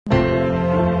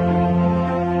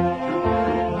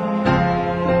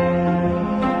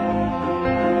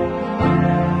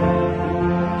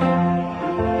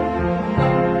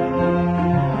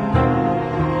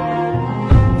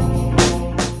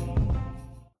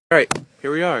Alright,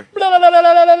 here we are.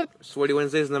 Sweaty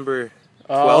Wednesdays number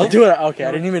 12? 12. Do it. Okay,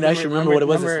 I didn't even actually remember what it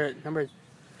was. Number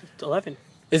 11.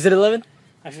 Is it 11?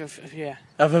 Yeah.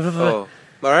 Oh.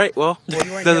 Alright, well,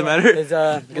 doesn't matter. It's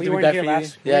good to be back for you.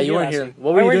 Yeah, you weren't here.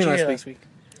 What were you doing last week?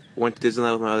 Went to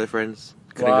Disneyland with my other friends.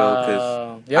 Couldn't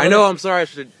go because I know. I'm sorry. I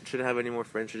shouldn't have any more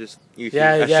friends. Just you.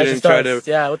 I shouldn't try to.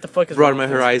 Yeah, what the fuck is broaden my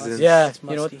horizons. Yeah,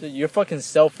 you know what? You're fucking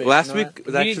selfish. Last week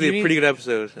was actually a pretty good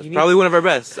episode. It's probably one of our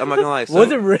best. I'm not gonna lie. So,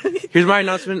 was it really? Here's my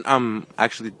announcement. I'm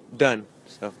actually done.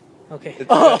 So. Okay.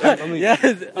 Yeah.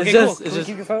 Okay, cool. Can we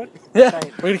keep your phone? Yeah.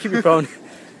 We're gonna keep your phone.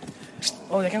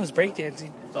 Oh, that guy was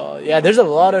breakdancing. Yeah, there's a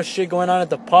lot of shit going on at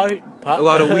the pot. A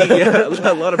lot of weed. Yeah,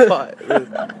 a lot of pot.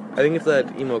 I think it's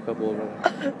that emo couple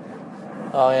over there.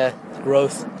 Oh yeah,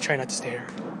 gross. Try not to stare.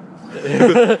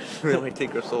 They might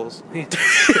take our souls.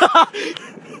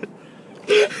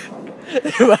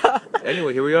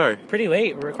 Anyway, here we are. Pretty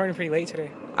late. We're recording pretty late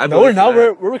today. No, we're not.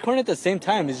 We're recording at the same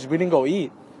time. It's just we didn't go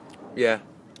eat. Yeah.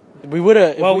 We would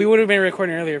have. Well, we would have been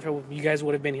recording earlier if you guys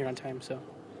would have been here on time. So.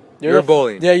 You were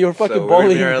bowling. Yeah, you were fucking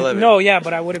bowling. No, yeah,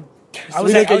 but I would have. I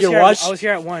was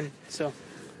here at 1. So.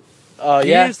 Oh You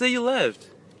didn't say you left.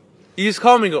 You just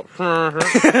called me and go.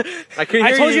 I couldn't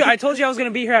hear you. I told you I was gonna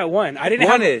be here at 1. I didn't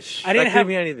One-ish. I didn't that have could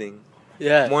be anything.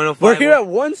 Yeah. 105. We're here at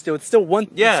 1 still. It's still 1.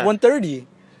 Yeah. It's 1:30.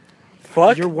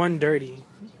 Fuck. You're one dirty.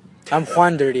 I'm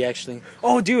Juan Dirty actually.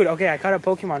 Oh, dude. Okay, I caught a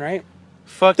Pokemon, right?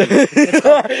 Fuck you. It's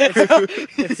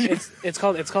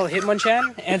called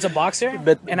Hitmonchan, and it's a boxer.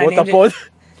 But and I named it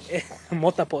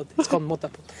Motapod. It's called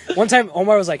Motapod. One time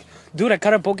Omar was like, dude, I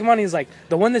caught a Pokemon. He's like,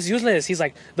 the one that's useless. He's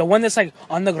like, the one that's like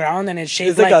on the ground and it's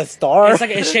shaped like a star.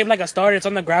 It's shaped like a star. It's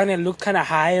on the ground and it looked kind of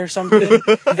high or something.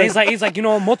 And he's like,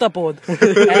 Motapod.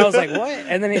 And I was like, what?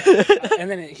 And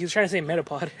then he was trying to say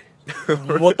Metapod.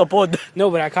 Motapod. No,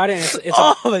 but I caught it.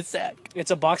 And it's sad.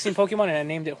 It's a boxing Pokemon and I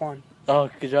named it Juan. Oh,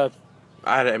 good job.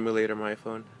 I had an emulator on my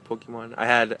phone. Pokemon.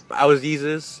 I was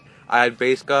Yeezus. I had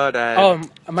Base God. I had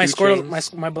my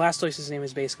Squirtle, my Blastoise's name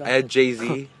is Base God. I had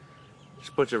Jay-Z.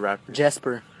 Just a bunch of rappers.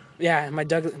 Jasper. Yeah, my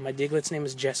Diglett's name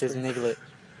is Jesper. It's Niglet.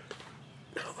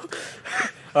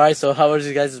 Alright, so how was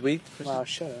you guys' week? Wow,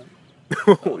 shut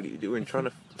up. What are you doing?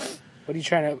 What are you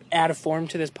trying to add a form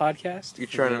to this podcast? You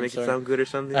trying to make it sound good or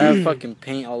something? I have fucking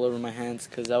paint all over my hands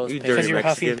because I was Because you're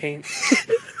huffing paint.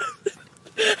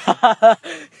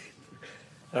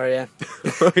 Oh yeah.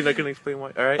 You're not gonna explain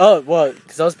why. All right. Oh well,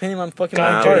 because I was painting my fucking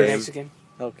God, Mexican.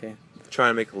 Okay.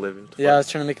 Trying to make a living. Yeah, I was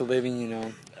trying to make a living, you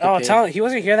know. Oh, he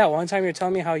wasn't here that one time. You were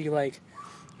telling me how you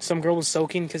some girl was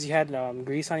soaking because you had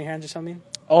grease on your hands or something.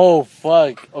 Oh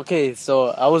fuck. Okay, so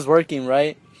I was working,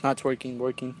 right? Not twerking,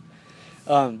 working.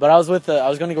 But I was I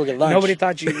was gonna go get lunch. Nobody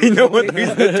thought you. No one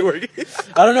thinks that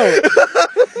twerking. I don't know.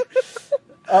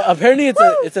 Apparently,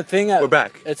 it's a thing at. We're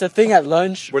back. It's a thing at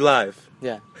lunch. We're live.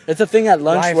 Yeah, it's a thing at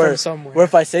lunch Live where from somewhere.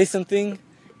 if I say something,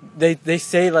 they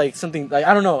say like something like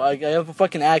I don't know. I have a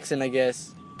fucking accent, I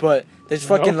guess, but they just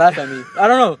fucking laugh at me. I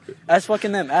don't know. Ask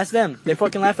fucking them. Ask them. They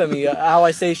fucking laugh at me how I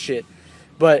say shit.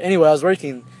 But anyway, I was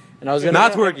working. And I was gonna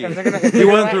not twerking. He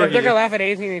wasn't twerking. They're gonna laugh at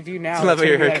anything if you now. Laugh at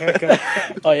your haircut.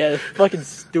 Oh yeah, fucking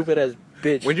stupid as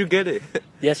bitch. When'd you get it?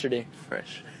 Yesterday.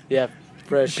 Fresh. Yeah,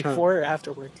 fresh. Before or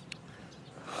after work?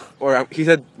 Or he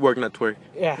said work, not twerk.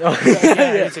 Yeah.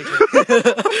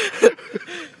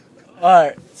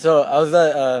 Alright, so I was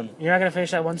at You're not gonna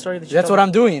finish that one story that you that's told what me?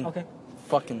 I'm doing. Okay.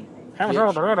 Fucking. So So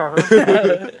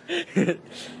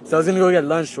I was gonna go get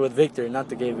lunch with Victor, not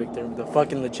the gay Victor, the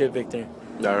fucking legit Victor.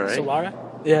 All right. Lara?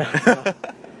 Yeah.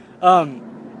 And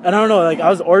I don't know, like I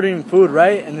was ordering food,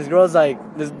 right? And this girl's like,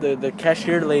 the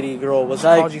cashier lady girl was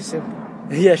like, Called you simple.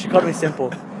 yeah, she called me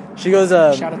simple. She goes,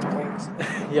 Shout out to Planes.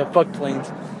 yeah, fuck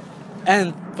planes,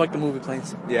 and fuck the movie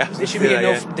Planes. Yeah. There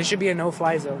should be a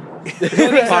no-fly zone.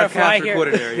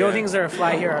 The only things that are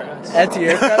fly here are us.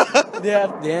 Anti-aircraft. Yeah,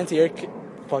 the anti-air.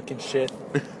 Fucking shit.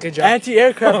 Good job.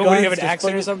 Anti-aircraft guns. What, do you have an just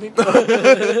accent or fucking-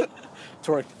 something?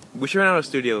 Twerk. We should run out of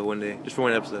studio one day, just for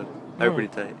one episode. That'd be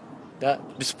pretty tight.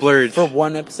 That Just splurge. for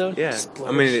one episode. Yeah. Splurge.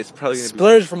 I mean, it's probably gonna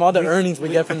Splurge from all the earnings we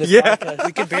get from this Yeah. podcast.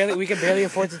 we could barely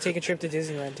afford to take a trip to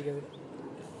Disneyland together.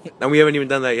 be. And we haven't even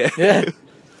done that yet. Yeah.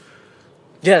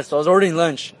 Yeah, so I was ordering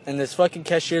lunch, and this fucking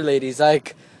cashier lady's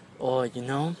like, oh, you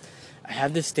know, I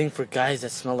have this thing for guys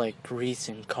that smell like grease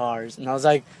and cars. And I was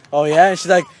like, oh, yeah? And she's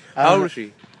like, How old was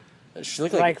she? She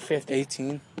looked Like 50.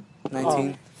 18,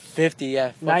 19, 50,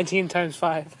 yeah. Fuck. 19 times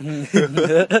 5.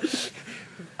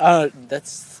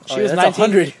 That's, She was that's 19.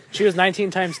 100. She was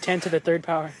 19 times 10 to the third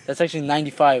power. That's actually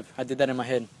 95. I did that in my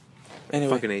head.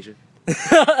 Anyway. Fucking Asian.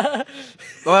 Oh,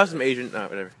 I have some Asian. No,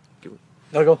 whatever.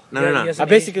 No, go. No. Yes. I'm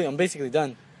basically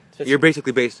done. You're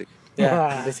basically basic.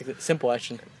 Yeah, basically simple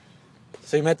action.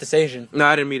 So you met this Asian? No,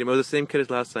 I didn't meet him. It was the same kid as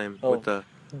last time with the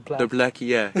blackie.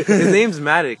 Yeah, his name's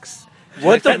Maddox.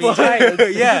 What the fuck?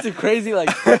 Yeah, it's a crazy like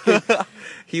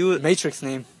he was Matrix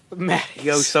name. Maddox. He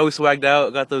was so swagged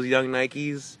out. Got those young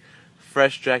Nikes,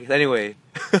 fresh jackets. Anyway,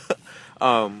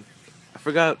 I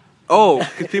forgot. Oh,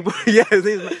 'cause people. Yeah, his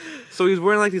name's. So he was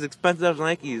wearing like these expensive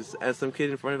Nikes, and some kid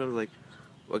in front of him was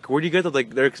like, where do you get those? Like,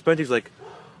 they're expensive. He's like,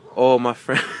 oh, my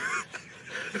friend.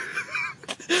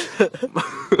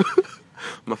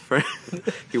 My friend,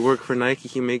 he worked for Nike.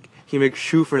 He make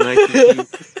shoe for Nike.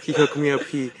 He hooked me up.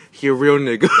 He a real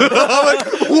nigga. I'm like,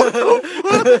 what the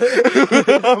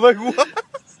fuck? I'm like, what?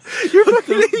 You're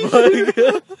fucking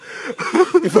idiot.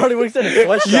 He probably works at a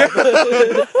sweatshop. Yeah.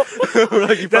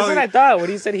 That's what I thought when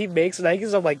he said he makes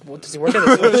Nikes. I'm like, what, does he work at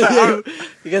a sweatshop?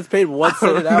 He gets paid 1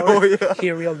 cent an hour. Yeah. He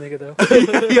a real nigga though.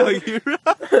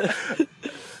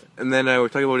 And then we're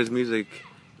talking about his music.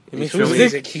 He makes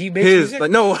music. He makes His music.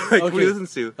 like no, like what he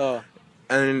listens to. Oh.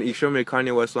 And then he showed me a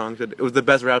Kanye West song. Said it was the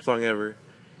best rap song ever.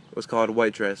 It was called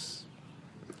White Dress.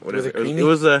 Whatever. It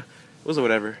was a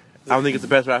whatever. I don't think it's the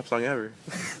best rap song ever.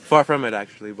 Far from it,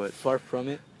 actually, but Far from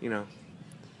it. you know.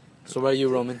 So where are you,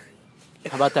 Roman?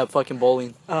 How about that fucking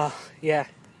bowling? Yeah.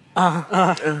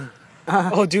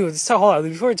 Oh, dude, so hold on.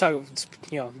 Before we talk,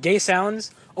 gay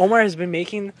sounds, Omar has been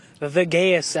making the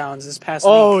gayest sounds this past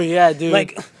week. Yeah, dude.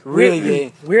 Like, really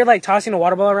gay. We're like tossing a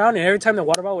water ball around, and every time the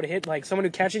water ball would hit, like someone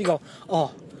would catch it, you go,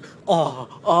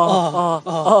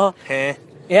 Heh.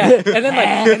 yeah.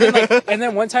 And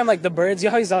then one time, like the birds, you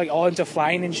know how he's like all into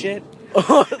flying and shit.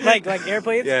 like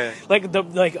airplanes, Yeah. Like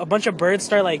a bunch of birds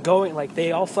start like going, like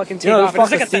they all fucking take know, off.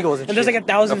 there's And there's like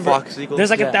 1,000 flock birds. seagulls? There's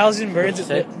like Yeah. 1,000 birds.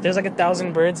 There's like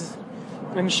 1,000 birds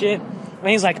and shit. And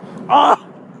he's like,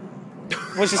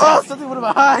 what's just happening? Something with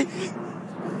my eye.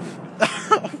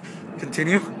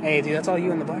 Continue. Hey, dude, that's all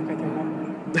you in the black right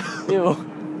there. Huh? Ew.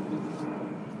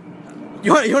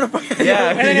 You want to? Yeah.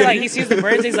 And then like he sees the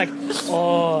birds, he's like,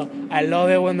 "Oh, I love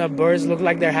it when the birds look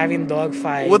like they're having dog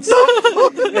fights." What's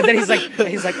up? And then he's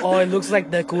like, "Oh, it looks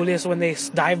like the coolest when they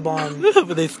dive bomb."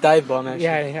 But they dive bomb actually.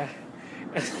 Yeah.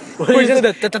 What is it?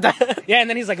 Yeah, and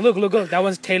then he's like, look, that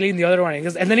one's tailing the other one.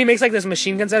 And then he makes like this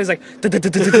machine gun sound. He's like,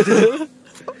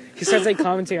 he starts like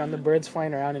commentating on the birds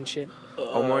flying around and shit.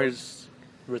 Omar's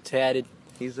retarded.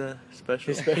 he's a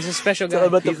special. He's a special Tell guy.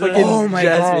 about the He's fucking oh my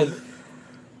Jasmine. god.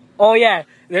 Oh yeah,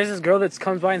 there's this girl that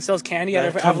comes by and sells candy out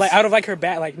of her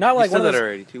bag, like not like You one said of that those.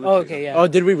 already. 2 weeks Oh, ago. okay, yeah. Oh,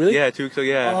 did we really? Yeah, 2 weeks ago.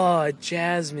 Yeah. Oh,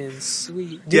 Jasmine,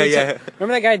 sweet. Dude, Yeah.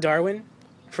 remember that guy Darwin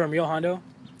from Rio Hondo?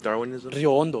 Darwinism.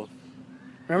 Rio Hondo.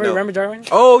 Remember Darwin?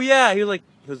 Oh yeah, he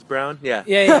was brown. Yeah.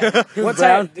 Yeah. One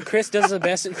brown. time, Chris does the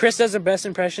best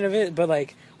impression of it. But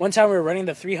like one time we were running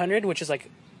the 300, which is like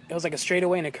it was like a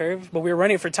straightaway and a curve, but we were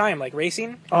running it for time, like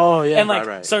racing. Oh yeah. And like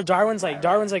Right. so Darwin's like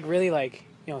really like.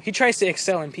 He tries to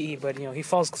excel in PE, but he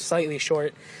falls slightly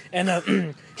short.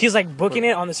 And he's like booking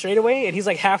it on the straightaway, and he's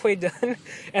like halfway done.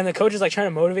 And the coach is like trying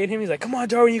to motivate him. He's like, "Come on,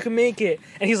 Darwin, you can make it."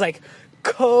 And he's like,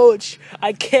 "Coach,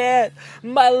 I can't.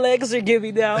 My legs are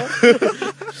giving out."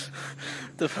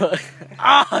 The fuck?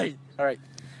 All right.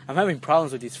 I'm having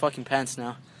problems with these fucking pants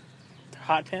now.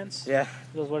 Hot pants. Yeah.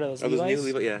 What are those? Are those Levi's?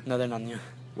 new? Yeah. No, they're not new.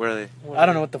 Where are they? I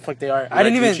don't know what the fuck they are. I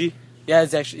didn't even. Gucci? Yeah,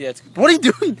 it's actually. Yeah, it's. What are you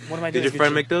doing? What am I Did doing? your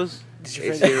friend make those? Did your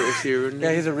Is friend? he a real Yeah,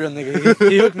 nigga? he's a real nigga.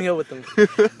 He hooked me up with them.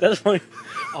 That's funny.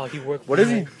 Oh, he worked. What is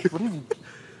he? What is he?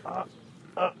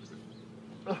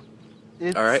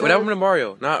 All right. What happened to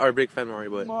Mario? Not our big fan Mario,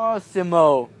 but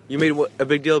Massimo. you made a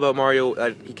big deal about Mario.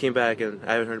 He came back, and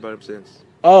I haven't heard about him since.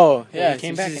 Oh Yeah, yeah, he came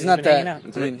he's, back he's and not he's been that.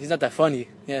 hanging I mean, he's not that funny.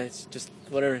 Yeah, it's just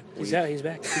whatever. He's out. He's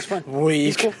back. He's fun. Weak.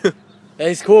 He's cool. Yeah,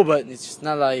 he's cool, but it's just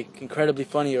not like incredibly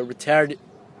funny or retarded.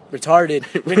 Retarded.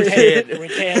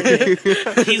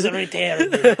 Retarded. He's a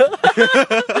retarded.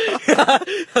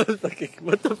 I was like,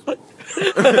 what the fuck?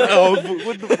 Oh,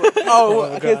 what the fuck?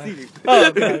 Oh, I can't see you.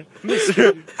 Oh god.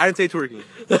 I didn't say twerking.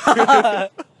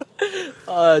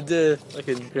 Oh, dude,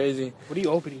 fucking crazy. What are you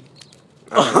opening?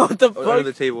 What the Under fuck?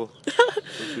 the table.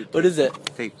 What is it?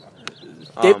 Tape.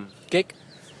 Dip? Kick?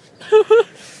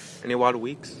 Any wild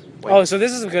weeks? Wait. Oh, so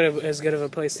this is as good of a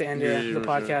place to end the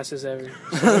podcast as ever.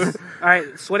 All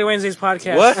right, Sweaty Wednesdays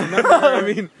podcast. What? I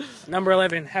mean, Number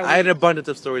 11. I had an abundance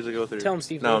of stories to go through. Tell 'em,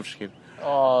 Steve. No, I'm just kidding.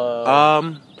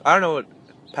 Oh. I don't know what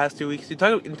past 2 weeks. You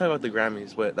talk about the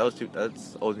Grammys, but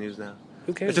that's old news now.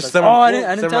 Who cares? It's just about Oh, I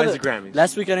didn't tell summarize the Grammys.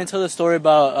 Last week I didn't tell the story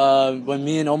about when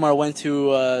me and Omar went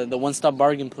to the One Stop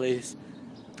Bargain place.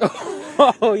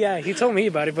 that? Oh yeah, he told me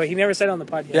about it, but he never said it on the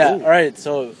podcast. Yeah, all right.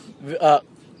 So,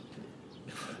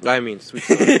 I mean, sweet.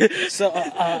 Forget So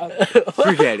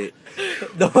it.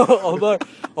 no,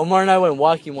 Omar and I went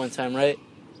walking one time, right?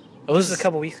 It was This is a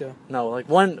couple weeks ago. No, like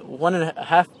one and a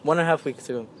half weeks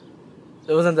ago.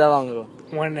 It wasn't that long ago.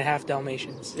 1.5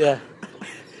 Dalmatians. Yeah.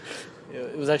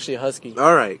 It was actually a husky.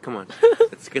 All right, come on.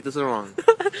 Let's get this along.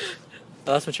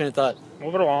 I lost my train of thought.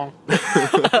 Move it along.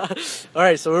 All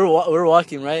right, so we're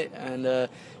walking, right? And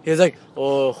he was like,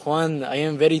 "Oh, Juan, I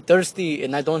am very thirsty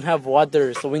and I don't have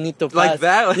water, so we need to pass." Like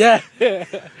that? Yeah.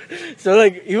 So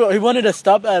like he wanted to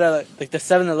stop at like the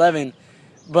 7-Eleven,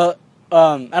 but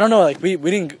I don't know, like we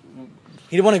didn't.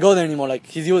 He didn't want to go there anymore. Like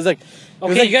he was like.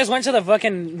 Okay, you guys went to the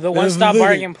one-stop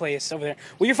bargain place over there.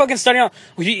 Well, you're fucking starting out.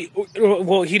 He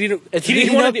didn't. He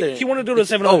wanted to do the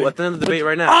 7-Eleven. Oh, at the end of the debate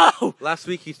right now. Ow! Last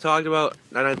week he talked about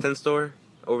 99 store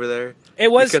over there.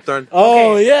 It was. He kept on.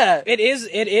 Oh Okay. yeah. It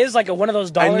is like one of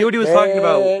those dollars. I knew what he was talking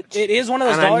about. It is one of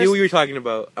those And I dollars. knew what you were talking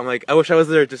about. I'm like, I wish I was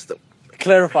there just to...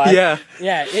 Clarify. Yeah.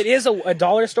 Yeah, it is a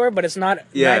dollar store, but it's not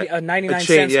Yeah, a 99 a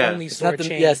chain, cents yeah. only It's store not the,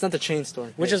 chain. yeah, it's not the chain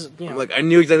store. Which is I'm like, I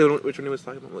knew exactly which one he was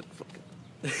talking about. I'm like, fuck it.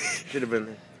 Should have been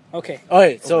there. okay. All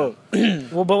right, so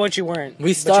Well, but what you weren't.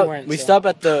 we stopped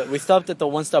at the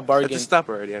one-stop bargain. Let's just stop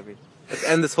already, I mean. Let's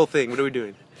end this whole thing. What are we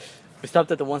doing? We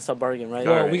stopped at the one-stop bargain, right?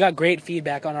 All Well, right. we got great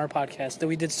feedback on our podcast that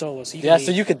we did solo. So you Yeah, can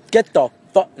so leave. you could get the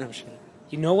fuck. No, I'm just kidding.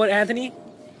 You know what, Anthony?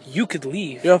 You could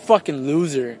leave. You're a fucking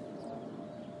loser.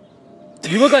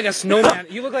 You look like a snowman.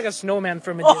 You look like a snowman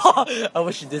from a distance. I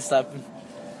wish you did slap him.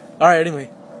 All right,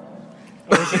 anyway.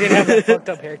 I wish you didn't have that fucked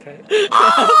up haircut.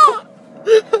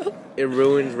 It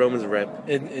ruins Roman's rep.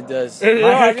 It does. No,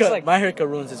 My I'm haircut, just like- my haircut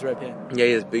ruins his rep. Yeah. Yeah,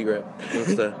 he has big rep.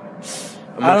 Amongst the,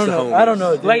 I don't the know. homies. I don't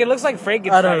know. Dude. Like it looks like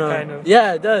Frankenstein I don't know. kind of.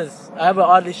 Yeah, it does. I have an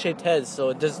oddly shaped head, so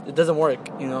it doesn't work.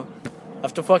 You know. I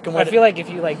have to fucking. I feel like if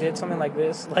you like did something like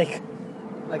this, like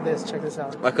this. Check this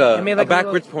out. Like a, It made like a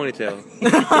backwards ponytail.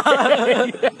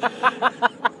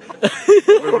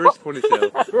 Reverse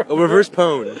ponytail. A reverse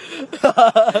pone.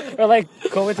 Or like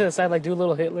go into the side, like do a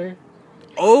little Hitler.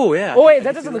 Oh, yeah. Oh wait,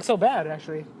 that doesn't look so bad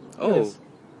actually. Oh.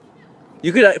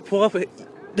 You could pull up a...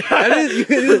 That is, you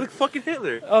could look fucking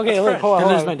Hitler. Okay, look, hold on.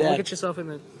 Hitler's my dad. Look at yourself in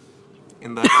the.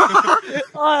 In the...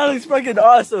 Oh, that looks fucking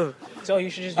awesome. So you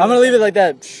should just. I'm gonna leave it like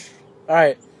that. All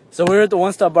right. So we're at the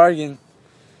one-stop bargain,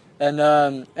 and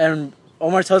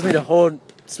Omar tells me to hold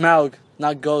Smaug,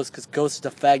 not Ghost, because Ghost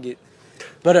is a faggot.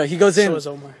 But he goes in. So is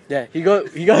Omar. Yeah, he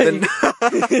goes he goes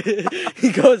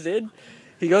in.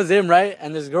 He goes in, right?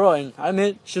 And this girl, and I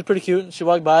admit, she was pretty cute. She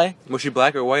walked by. Was she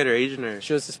black or white or Asian or...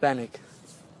 She was Hispanic.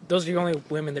 Those are the only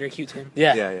women that are cute to him.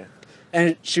 Yeah. Yeah, yeah.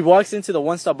 And she walks into the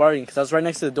one-stop bargain, because I was right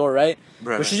next to the door, right?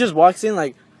 Right. But she just walks in,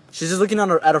 like, she's just looking at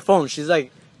her phone. She's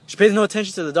like, she pays no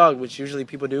attention to the dog, which usually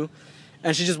people do.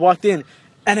 And she just walked in.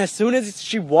 And as soon as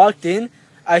she walked in,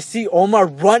 I see Omar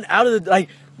run out of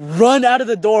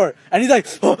the door. And he's like,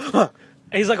 And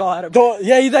he's like all out of. don't,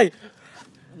 yeah, he's like,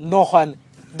 no, Juan,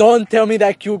 don't tell me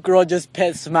that cute girl just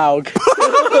pet Smaug.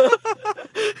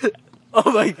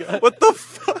 Oh my god. What the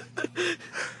fuck?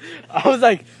 I was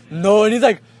like, no, and he's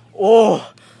like, oh,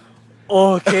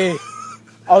 okay.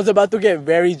 I was about to get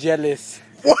very jealous.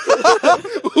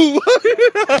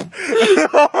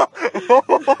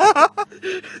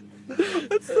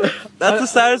 That's the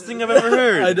saddest thing I've ever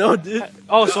heard. I know, dude.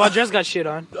 Oh, so I just got shit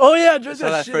on. Oh yeah, I just Saw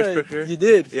got that shit first on. picture? You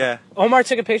did. Yeah. Omar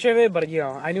took a picture of it, but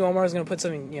I knew Omar was gonna put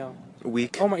something,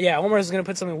 Weak. Omar was gonna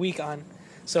put something weak on.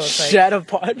 So it's like Shat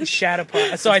apart. shat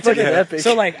apart. So I took fucking it. epic.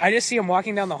 So like I just see him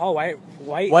walking down the hall, white.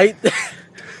 White.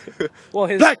 Well,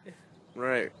 his Black.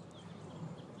 Right.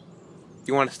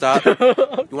 You want to stop? You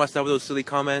want to stop with those silly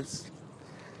comments?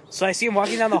 So I see him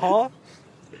walking down the hall,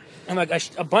 and like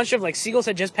a bunch of like seagulls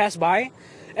had just passed by,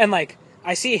 and like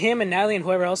I see him and Natalie and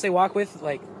whoever else they walk with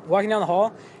like walking down the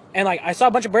hall, and like I saw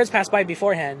a bunch of birds pass by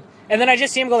beforehand, and then I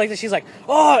just see him go like this. She's like,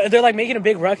 oh, they're like making a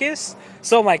big ruckus.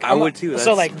 So I'm like, I would too.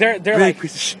 So like they're Big like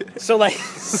piece of shit. so like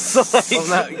I'm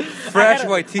not fresh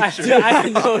white t-shirt. I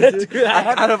know, dude.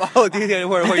 Out of all of these, I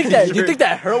wear a white t-shirt. Do you think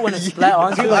that hurt when it splat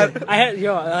onto you? Like, I had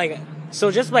like so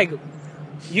just like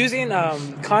using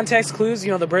context clues,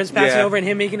 the birds passing Yeah. over and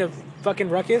him making a fucking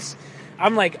ruckus.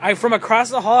 I'm like, from across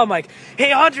the hall, I'm like,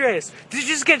 hey Andres, did you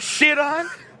just get shit on?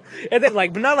 And then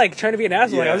like, but not like trying to be an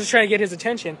asshole. Like, I was Yeah. just trying to get his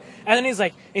attention. And then he's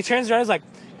like, he turns around, he's like,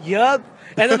 yup.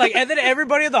 And then like, and then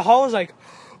everybody in the hall was like,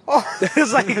 oh,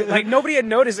 it's like nobody had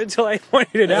noticed until I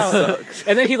pointed it out.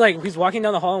 And then he's walking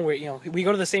down the hall and we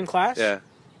go to the same class. Yeah.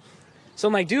 So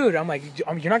I'm like, dude, you're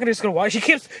not gonna just gonna watch. He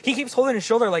keeps holding his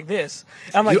shoulder like this.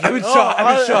 And I'm like, I've been shot.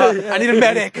 I need a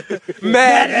medic.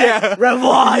 Yeah.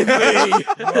 revive me,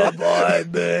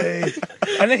 revive me.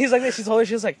 And then he's like this. She's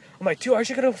like, I'm like, dude, aren't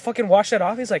you gonna fucking wash that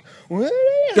off? He's like, what?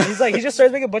 He's like, he just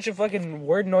starts making a bunch of fucking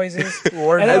word noises.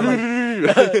 And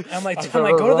then I'm like,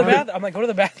 go to the bath. I'm like, go to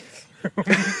the bath.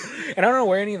 and I don't know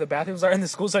where any of the bathrooms are in the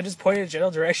school, so I just pointed in a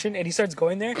general direction, and he starts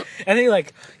going there, and then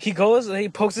he goes, and he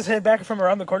pokes his head back from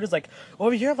around the corner, he's like,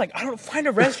 over here, I'm like, I don't find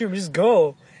a restroom, just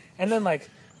go. And then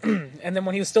and then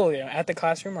when he was still at the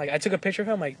classroom, I took a picture of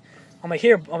him,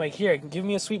 here, give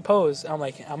me a sweet pose. I'm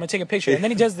gonna take a picture, and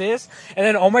then he does this, and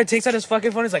then Omar takes out his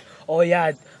fucking phone. He's like, oh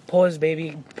yeah, pose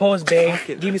baby, pose babe,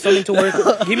 give me something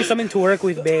to work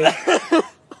with, babe.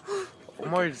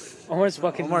 Omar's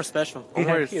fucking More special.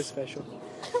 Yeah, he is special.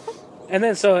 And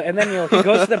then he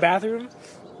goes to the bathroom,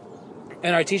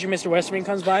 and our teacher, Mr. Westerman,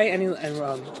 comes by, and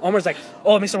Omar's like,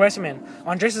 oh, Mr. Westerman,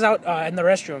 Andres is out in the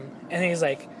restroom, and he's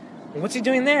like, what's he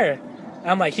doing there?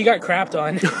 I'm like, he got crapped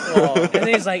on. And then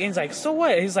he's like, so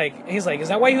what? He's like, is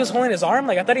that why he was holding his arm?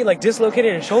 I thought he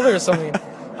dislocated his shoulder or something.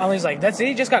 He's like, that's it?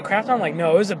 He just got crapped on? I'm like,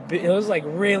 no, it was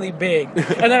really big.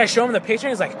 And then I show him the picture,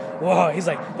 and he's like, whoa. He's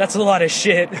like, that's a lot of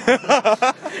shit.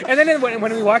 And then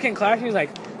when we walk in class, he's like,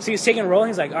 so he's taking a roll, and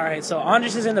he's like, all right, so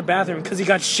Andres is in the bathroom because he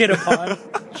got shit upon.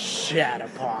 Shat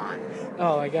upon.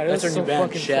 Oh my god, That's our so new band,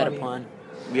 fucking Shat funny. upon.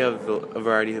 We have a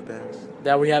variety of bands.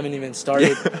 That we haven't even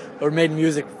started or made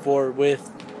music with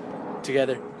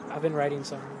together. I've been writing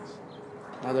songs.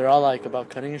 Now they're all about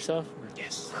cutting yourself.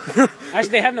 Yes. Actually,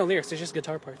 they have no lyrics. It's just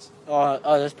guitar parts.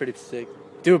 Oh, that's pretty sick,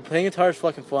 dude. Playing guitar is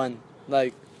fucking fun.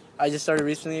 I just started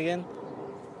recently again,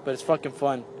 but it's fucking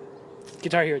fun.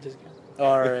 Guitar Hero does count.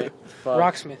 All right,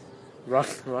 Rocksmith.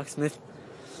 Rocksmith.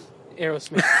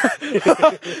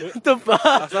 Aerosmith. What the fuck?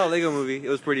 I saw a Lego movie. It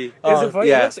was pretty. Is it funny?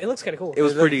 yeah. It looks kind of cool. It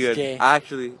was It pretty looks good. gay.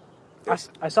 Actually,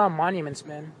 I saw Monuments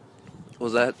Man.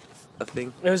 was that a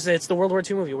thing? It's the World War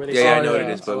II movie where they. Yeah, saw I know yeah. what it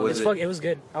is, but It was It was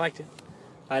good. I liked it.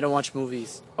 I don't watch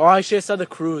movies. Oh, actually, I saw The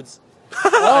Croods.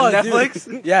 On dude.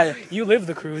 Netflix? Yeah, You live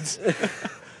the Croods.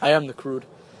 I am the Crude.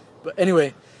 But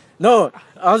anyway, no,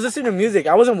 I was listening to music.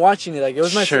 I wasn't watching it. It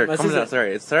was my Sure, my come sister. on,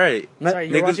 sorry, it's alright. Sorry,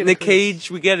 you're watching Nick the Croods.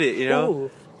 Cage, we get it, you know.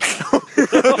 Ooh.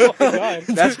 Oh my god.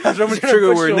 That's Roman's Trying to trigger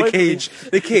push word. you away Nick from me. Cage.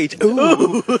 Nick Cage.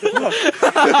 Ooh.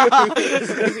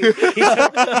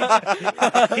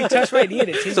 He touched my knee and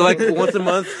it So once a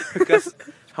month, guess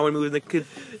how many movies Nick could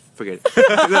forget it.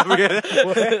 Forget it.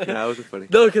 Yeah, that wasn't funny.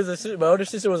 No, because my older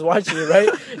sister was watching it, right?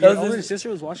 Your older sister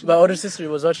was watching. My older sister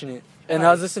was watching it, and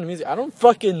I was listening to music. I don't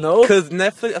fucking know. Because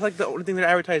Netflix, that's the only thing they're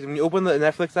advertising. When you open the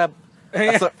Netflix app,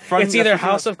 that's the front- It's either that's the-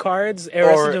 House of Cards,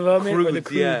 Arrested Development, or the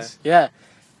Croods, yeah. Croods. Yeah,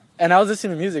 and I was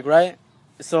listening to music, right?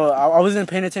 So I wasn't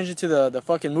paying attention to the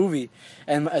fucking movie,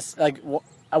 and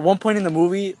at one point in the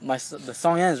movie, the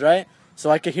song ends, right? So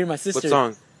I could hear my sister. What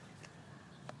song?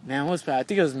 Man, what was that? I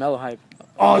think it was Mellow Hype.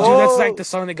 Oh, dude, Whoa. that's the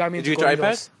song that got me Did into you get your Golden iPad?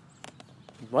 Girls.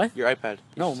 What? Your iPad.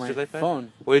 No, Your my sister's iPad?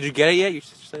 phone. Well, did you get it yet? Your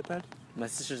sister's iPad? My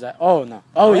sister's at. Oh no.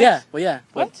 Oh What? yeah. Well yeah.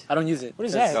 What? I don't use it. What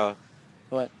is That's that? Oh.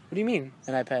 What do you mean?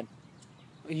 An iPad.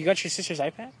 You got your sister's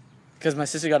iPad? Because my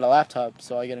sister got a laptop,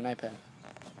 so I get an iPad.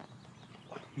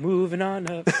 Moving on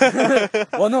up.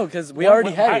 Well, no, because we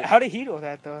already had it How did he know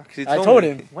that though? 'Cause he I told me.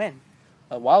 him. When?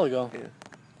 a while ago. Yeah.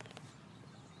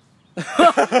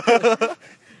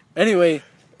 Anyway,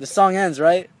 the song ends,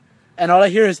 right? And all I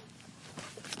hear is.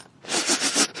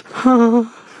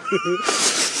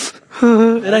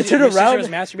 And I turn Your sister around. was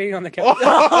masturbating on the couch.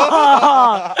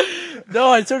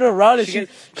 No, I turn around and She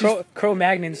Crow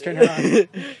Magnons turned her on.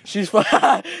 she's.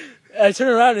 I turn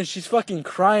around and she's fucking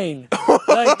crying.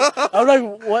 I'm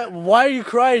like, what? Why are you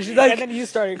crying? She's like, And then you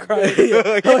started crying.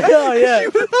 oh yeah,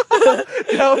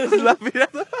 I was laughing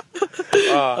at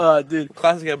that. dude.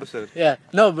 Classic episode. Yeah,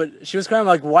 no, but she was crying. I'm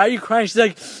like, why are you crying? She's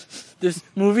like, this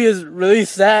movie is really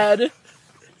sad.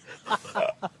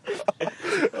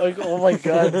 Like, oh my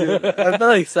god, dude. I felt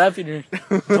like slapping her.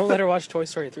 Don't let her watch Toy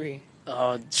Story 3.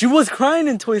 She was crying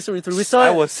in Toy Story 3. We saw I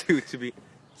it. was too, to be.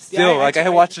 Still, I I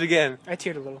watched it again. I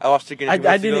teared a little. I watched it again. I a few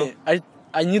months didn't. ago.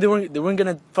 I knew they weren't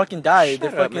gonna fucking die. Shut They're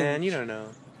up, fucking. man. You don't know.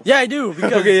 Yeah, I do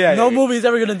because Okay, yeah, no yeah. movie's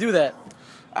ever gonna do that.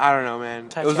 I don't know, man.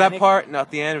 It was that Titanic? part, not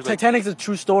the end. It was like, Titanic's a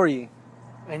true story.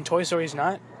 And Toy Story's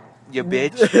not? you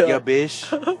bitch, you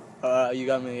bitch. You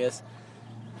got me. I guess.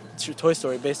 True Toy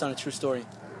Story based on a true story.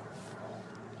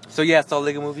 So yeah, saw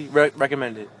Lego movie.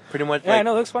 Recommend it. Pretty much, Yeah, I like,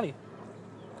 know, it looks funny.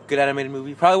 good animated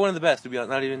movie. Probably one of the best, to be honest.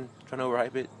 Not even trying to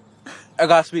overhype it. I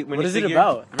got sweet What is it minifigure.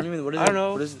 about? I don't even. What is I it? don't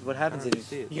know. What I happens don't in really it?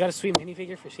 see it. You got a sweet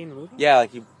minifigure for seeing the movie? Yeah,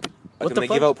 like you. What Like the they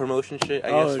fuck? give out promotion shit. I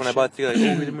Oh, guess when I shit. bought it, like, oh,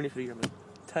 here's a minifigure. I'm like,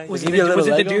 tight. Was, Did it you get a the, was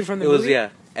little it the Lego? dude from the It movie? was yeah,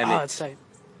 Emmett. Oh, it's tight.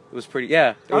 It was pretty.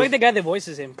 Yeah. It I like was, the guy that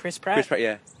voices him, Chris Pratt. Chris Pratt.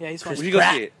 Yeah. Yeah, he's Chris fun. We should go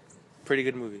Pratt. see it. Pretty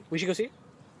good movie. We should go see it?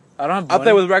 I don't have. Up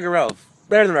there money. with Wreck-It Ralph.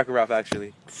 Better than Wreck-It Ralph,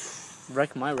 actually.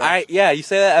 Wreck My Ralph. Yeah, you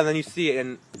say that and then you see it,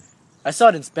 and I saw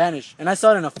it in Spanish, and I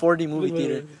saw it in a 4D movie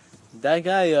theater. That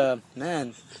guy,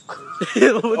 man.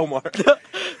 Omar.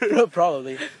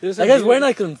 Probably. There's That a guy's dude- wearing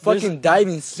like a fucking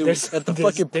diving suit at the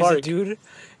fucking There's a park. dude.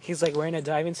 He's like wearing a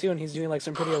diving suit and he's doing like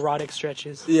some pretty erotic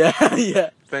stretches. Yeah, yeah.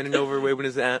 Bending over, waving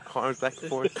his arms back and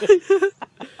forth.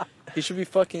 He should be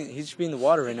fucking. He should be in the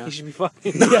water right now. He should be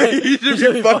fucking. Yeah, He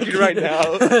should be fucking right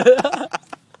now.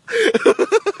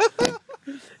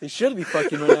 He should be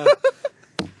fucking right now.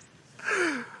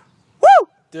 Woo!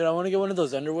 Dude, I want to get one of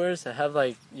those underwears that have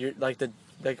like your like a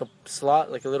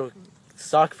slot, like a little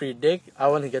sock for your dick. I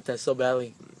want to get that so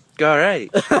badly. All right.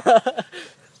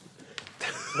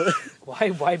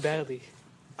 Why badly?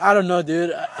 I don't know,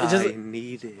 dude. It just I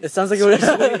need it. it sounds like it would.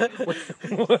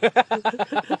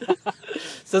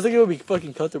 Sounds like it would be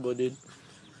fucking comfortable, dude.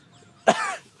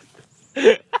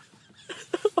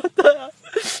 What the?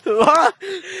 What?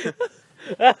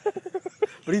 What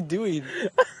are you doing?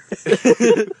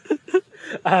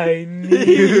 I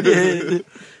need it.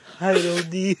 I don't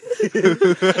need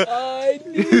it. I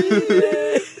need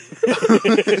it.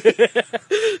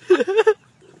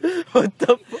 What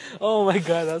the fuck? Oh my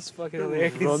god, that's fucking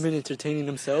hilarious. Roman entertaining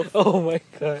himself. Oh my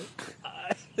god.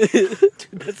 Dude,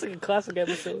 that's like a classic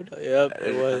episode. Yep,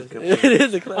 it was. Good It point.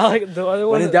 is a I classic. like the other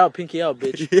When one. in doubt, pinky out,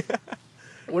 bitch.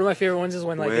 One of my favorite ones is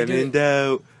when like they When do, in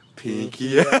doubt,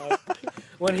 pinky out.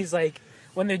 when he's like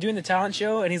when they're doing the talent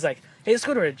show and he's like, "Hey,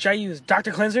 Squidward, should I use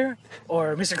Dr. Cleanser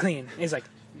or Mr. Clean?" And he's like,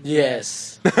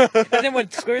 Yes. and then when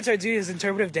Squidward starts doing his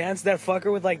interpretive dance, that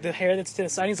fucker with like the hair that's to the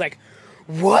side, he's like,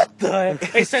 "What the?" And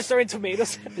he starts throwing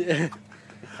tomatoes.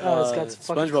 Oh, it's got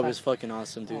fucking SpongeBob is fucking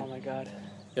awesome, dude. Oh my god.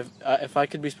 If I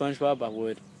could be SpongeBob, I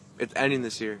would. It's ending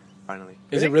this year, finally.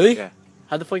 Is it really? Yeah.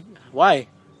 How the fuck? Why?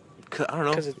 I don't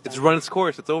know. 'Cause It's it's run its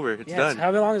course. It's over. It's Yeah, done.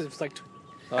 how long is it? It's like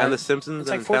And The Simpsons it's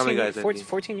like and 14, Family Guy's 14, ending.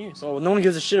 14 years. Oh, no one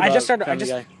gives a shit I about just started- I Family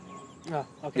just- Guy.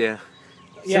 Oh, okay. Yeah.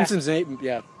 Yeah. Simpsons ain't.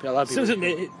 Yeah, a lot of people.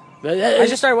 Simpsons. But, I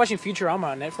just started watching Futurama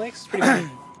on Netflix. It's pretty funny.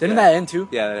 Didn't Yeah. that end too?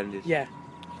 Yeah, that ended. Yeah.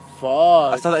 I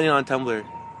Fuck. saw that ending on Tumblr.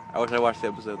 I wish I watched the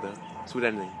episode though. Sweet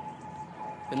ending.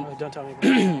 Oh, don't tell me. About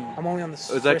it. I'm only on the It was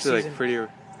first actually season. like pretty.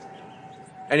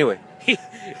 Anyway.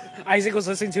 Isaac was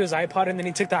listening to his iPod and then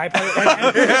he took the iPod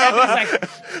and he was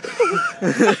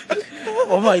like,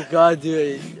 Oh my god,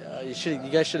 dude. You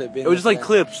guys should have been. It was just like there.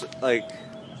 clips. Like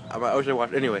I wish I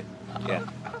watched. Anyway. Yeah.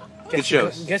 Good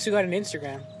shows. Guess who got an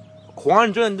Instagram?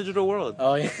 Juan joined Digital World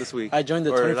Oh yeah. this week. I joined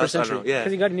the Or 21st last- I don't century. know, Yeah.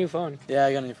 Because he got a new phone. Yeah,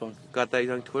 I got a new phone. Got that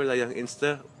young Twitter, that young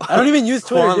Insta. I don't even use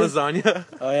Twitter. Juan dude. Lasagna.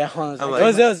 Oh yeah, Juan was I'm like,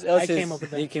 like- it was I his. came up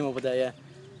with that. He came up with that. Yeah.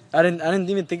 I didn't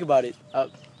even think about it.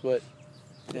 But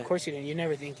Yeah. Of course you didn't. You're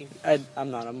never thinking.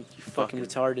 I'm not. I'm fucking Fucking-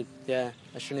 retarded. Yeah,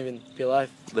 I shouldn't even be alive.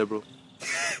 Liberal.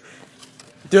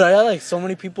 Dude, I got like so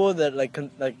many people that like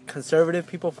conservative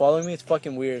people following me. It's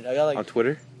fucking weird. I got like On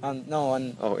Twitter? on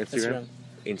Instagram?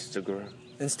 Instagram. Instagram.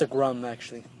 Instagram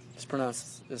actually. It's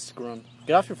pronounced Instagram.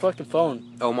 Get off your fucking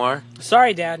phone. Omar.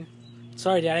 Sorry, Dad.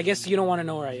 Sorry, Dad. I guess you don't want to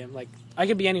know where I am. Like, I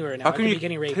could be anywhere now. How I can could you be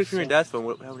getting raped. take from your so- dad's phone?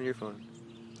 What happened to your phone?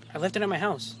 I left it at my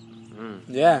house.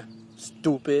 Yeah,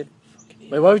 stupid.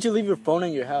 Wait, why would you leave your phone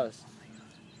in your house?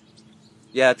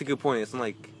 Yeah, that's a good point. It's not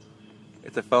like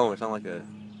it's a phone. It's not like a.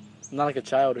 Not like a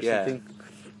child or Yeah. something.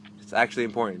 It's actually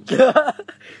important.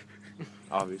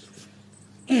 Obviously.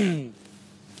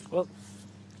 Well,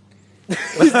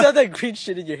 What's that green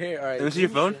shit in your hair? All right, Let me see your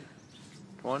phone.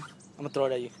 Come on. I'm gonna throw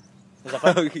it at you. Is that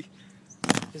fine? Okay.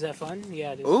 is that fun?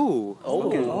 Yeah, it is. Ooh. Oh,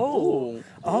 Okay. Oh.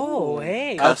 Oh,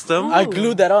 hey. Custom. I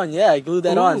glued that on. Yeah, I glued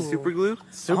that on. Ooh. Super glue.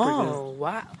 Super glue. Oh,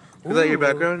 wow. Is that your Ooh.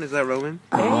 background? Is that Roman?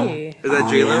 Hey. Is that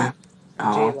J Lo?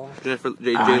 J-Lo. Jennifer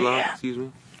J Law. Excuse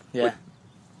me. Yeah.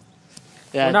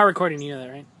 We're not recording, you know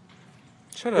that, right?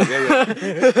 Shut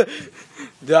up.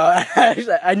 Yeah, Dude,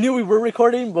 I knew we were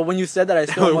recording, but when you said that, I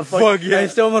still Oh, want fuck yeah. I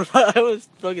still want. I was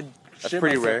fucking. That's shit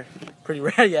pretty myself. rare. Pretty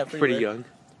rare, yeah. Pretty rare. young.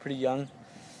 Pretty young.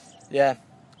 Yeah.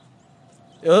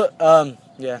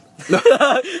 Yeah.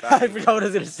 I forgot what I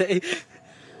was gonna say.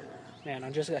 Man,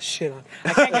 I just got shit on.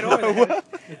 I can't get over that.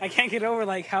 I can't get over,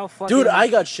 like, how fucking... Dude, I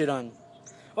got shit on.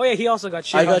 Oh, yeah, he also got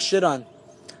shit I on. got shit on.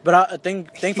 But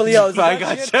thankfully I was.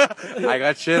 I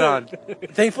got shit on.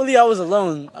 Thankfully I was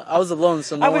alone. I was alone,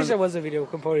 so no I one. wish there was a video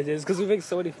component to this, because we make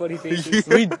so many funny faces.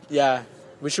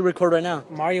 We should record right now.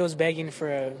 Mario's begging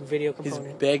for a video He's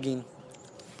component. begging.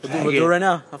 We'll Begging. do it right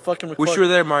now. I'll fucking record. Wish you were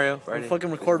there, Mario. I'll Friday.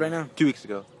 fucking record right now. 2 weeks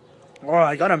ago. Oh,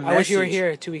 I got a message. I wish you were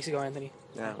here 2 weeks ago, Anthony.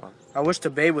 Yeah, well, I wish the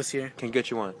babe was here. can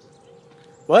get you one.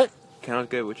 What?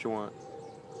 Cannot get what you want.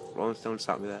 Rolling Stone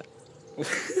stop me that.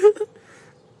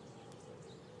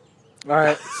 All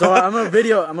right. So I'm a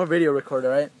video recorder,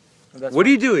 right? What are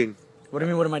you doing? What do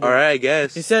you mean? What am I doing? All right, I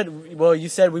guess. You said. Well, you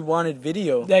said we wanted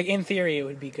video. Like, in theory, it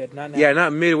would be good. Not now. Yeah,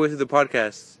 not midway through the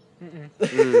podcast.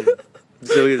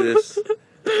 Delete this.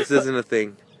 This isn't a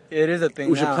thing. It is a thing.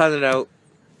 We should now. plan it out.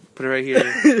 Put it right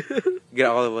here. Get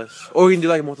all of us. Or we can do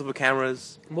like multiple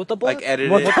cameras. Multiple? Like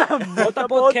edit it.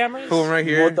 Multiple cameras? Put one right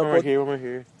here. One Multiple. right here. One right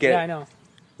here. Yeah, I know.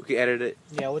 We can edit it.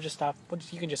 Yeah, we'll just stop.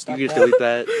 You can just stop. You can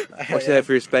that. just delete that. Or say that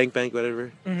for your spank bank,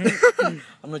 whatever. I'm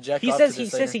gonna jack He off says to he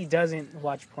this says later. he doesn't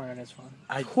watch porn on his phone.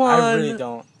 I Juan. really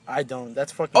don't. I don't.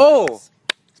 That's fucking. Oh! gross.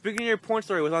 Speaking of your porn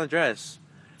story, was on the dress.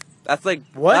 That's like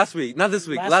What? last week, not this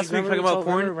week. Last week remember talking we about told-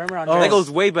 porn. Remember on Oh. That Dress? goes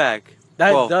way back.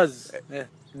 That Well, does. Yeah.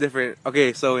 Different.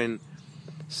 Okay, so in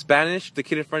Spanish, the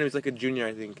kid in front of me is like a junior,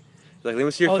 I think. He's like, let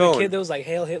me see your Oh, phone. the kid that was like,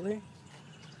 "Hail Hitler."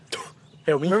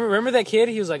 Hey, me? Remember that kid?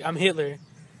 He was like, "I'm Hitler."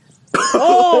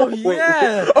 Oh Wait,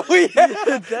 yeah. Oh yeah,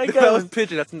 That that, guy was was-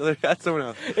 Pigeon. That's someone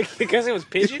else. Because it was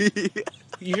pigeon.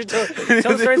 You should tell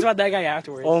stories about that guy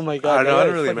afterwards. Oh my I god. don't know. that I guy don't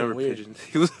was really fucking remember weird. Pigeon.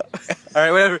 He was all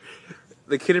right. Whatever.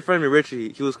 The kid in front of me,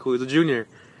 Richie, he was cool. He was a junior.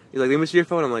 He's like, let me see your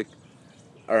phone. I'm like,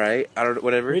 all right. I don't.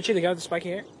 Whatever. Richie, the guy with the spiky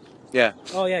hair. Yeah.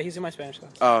 Oh yeah, he's in my Spanish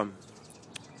class.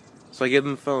 So I give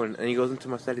him the phone, and he goes into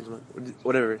my settings,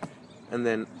 whatever. And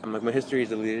then I'm like, my history is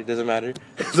deleted. It doesn't matter.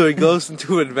 So he goes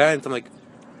into advanced. I'm like,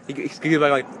 he's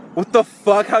like, what the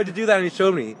fuck? How'd you do that? And he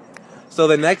showed me. So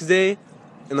the next day,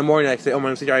 in the morning, I say, oh, man, let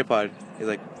me see your iPod. He's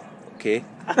like, okay.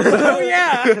 Oh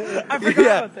yeah, I forgot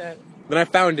Yeah. about that. Then I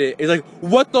found it. He's like,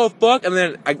 what the fuck? And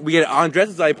then we get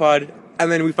Andres' iPod,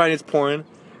 and then we find his porn.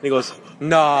 And he goes,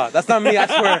 nah, that's not me. I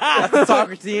swear, that's the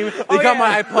soccer team. They Oh, got yeah.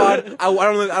 my iPod.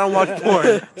 I don't watch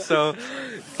porn. So,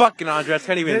 fucking Andres,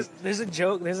 can't even. There's a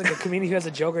joke. There's like a comedian who has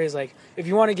a joke where he's like, if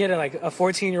you want to get a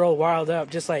 14-year-old riled up,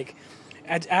 just like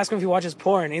ask him if he watches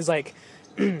porn. And he's like,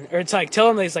 or it's like tell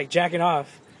him that he's like jacking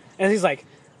off, and he's like,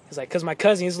 cause my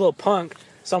cousin, he's a little punk.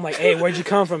 So I'm like, hey, where'd you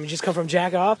come from? You just come from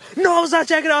jacking off? No, I was not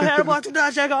jacking off, Hannibal. I did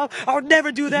not jack off. I would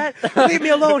never do that. Leave me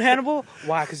alone, Hannibal.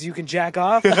 Why? Because you can jack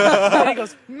off? And he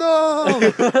goes, no.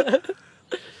 You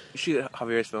should get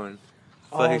Javier's phone.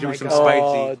 I feel like Oh it should my be some God.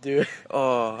 Oh, spicy. dude.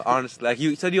 Oh, honestly. Like,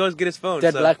 you said you always get his phone.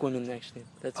 Dead so. black women, actually.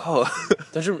 That's. Oh.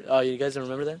 Don't you? Oh, you guys don't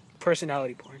remember that?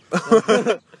 Personality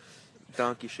porn.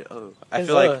 Donkey shit. Oh. I His,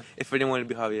 feel like if anyone would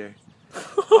be Javier.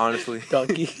 Honestly.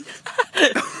 Donkey.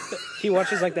 He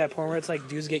watches like that porn where it's like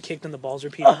dudes get kicked and the balls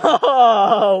repeated.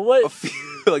 Oh, A what? few,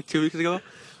 like 2 weeks ago,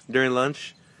 during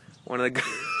lunch, one of the guys.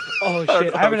 Oh don't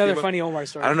shit! know I have how it another came up. funny Omar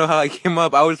story. I don't know how I came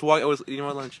up. I was eating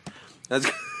my lunch. And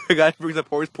the guy brings up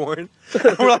horse porn.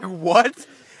 And we're like, what?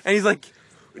 And he's like,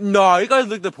 nah, you guys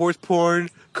looked up horse porn.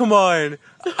 Come on.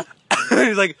 And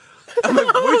he's like, I'm like,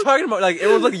 what are you talking about? Like,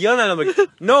 everyone's like yelling at him. I'm like,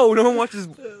 no one watches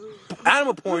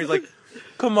animal porn. He's like,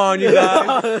 come on, you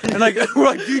guys. And like, we're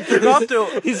like, dude, turn off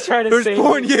to He's trying to horse save.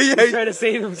 porn. Yeah, He's yeah. trying to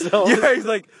save himself. Yeah, he's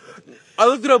like, I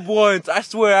looked it up once. I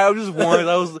swear, I was just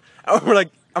once. We're like,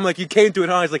 I'm like, you came to it,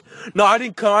 huh? He's like, no, I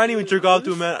didn't come. I didn't even jerk off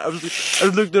to it, man. I just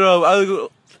looked it up.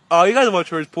 Oh, you guys watch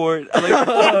horse porn? I'm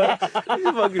like, this is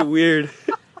fucking weird.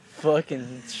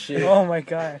 Fucking shit. Oh my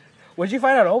god! Where'd you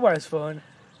find out Omar's phone?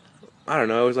 I don't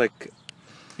know. It was like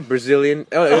Brazilian.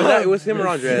 Oh, it was him or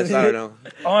Andres. I don't know.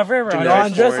 Oh, I've heard Generic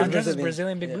Andres. porn. Andres is Brazilian.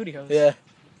 Brazilian big Yeah. booty host. Yeah.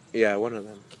 Yeah, one of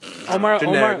them.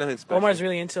 Omar, nothing special. Omar's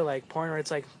really into like porn where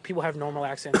it's like people have normal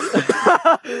accents.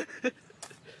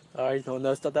 Alright, no one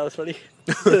else thought that was funny.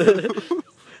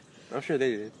 I'm sure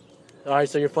they did. Alright,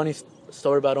 so your funny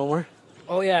story about Omar?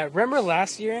 Oh yeah, remember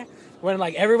last year when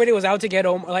like everybody was out to get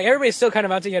Omar? Like everybody's still kind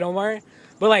of out to get Omar,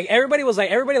 but like everybody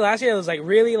last year was like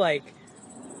really like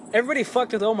everybody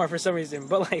fucked with Omar for some reason.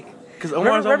 But like Because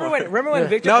Omar's remember Omar. when Yeah.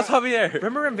 Victor? Now it's Javier.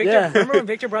 Remember when Victor? Yeah. Remember when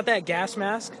Victor brought that gas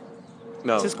mask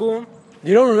No. to school?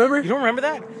 You don't remember? You don't remember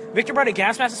that? Victor brought a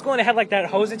gas mask to school and it had like that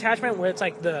hose attachment where it's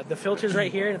like the filter's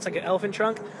right here and it's like an elephant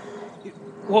trunk.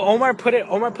 Well, Omar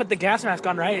put the gas mask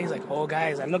on, right? And he's like, "Oh,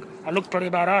 guys, I look pretty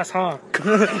badass, huh?"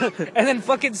 And then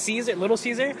fucking Caesar, little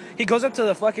Caesar, he goes up to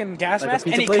the fucking gas Like a mask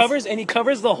pizza and place? he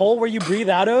covers the hole where you breathe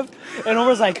out of. And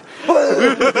Omar's like,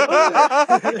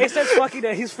 he starts fucking.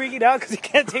 He's freaking out because he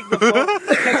can't take the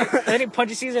floor. And then he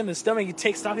punches Caesar in the stomach. He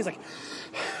takes off. He's like,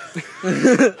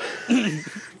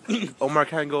 Omar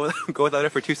can't go without it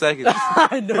for 2 seconds.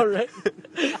 I know, right?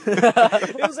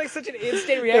 it was like such an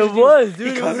instant reaction. It was,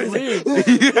 dude. He It was covers weird.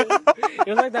 It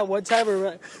was like that one time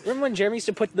where, remember when Jeremy used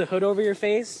to put the hood over your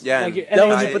face? Yeah, Like, and then that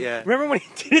was he it, put- yeah. Remember when he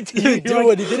did it to you? Dude,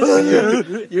 when he did it to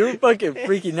you, you were fucking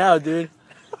freaking out, dude.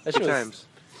 That 2 shit was, times.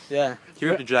 yeah. He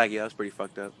ripped the jacket. That was pretty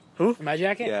fucked up. My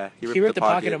jacket? Yeah, He ripped the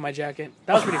pocket of my jacket.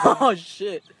 That was pretty cool. Oh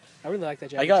shit! I really like that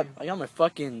jacket. I got my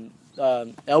fucking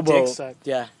elbow. Dick sucked.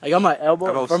 Yeah, I got my elbow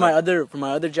Elbow for my sucked.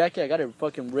 other jacket. I got it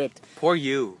fucking ripped, Poor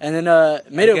you. and then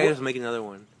made You it. can't just make another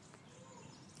one.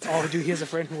 Oh, dude, he has a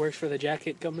friend who works for the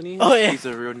jacket company. Oh yeah. He's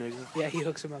a real nigga. Yeah, he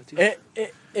hooks him up too.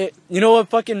 You know what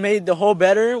fucking made the hole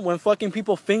better? When fucking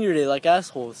people fingered it like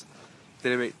assholes.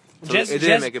 Did it make? So it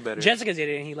didn't make it better. Jessica did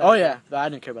it, and he left. Oh yeah, but I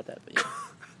didn't care about that. But yeah.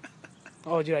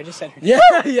 Oh, dude, I just said her. Yeah,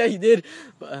 yeah, he did.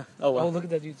 But, oh Oh, well. look at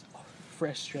that dude's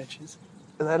fresh stretches.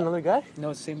 Is that another guy? No,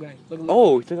 it's the same guy. Look.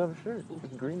 Oh, he took off his shirt.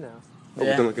 It's green now. Oh,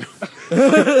 Yeah. don't look at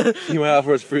him. He went out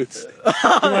for his fruits. He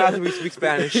went out to speak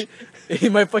Spanish. He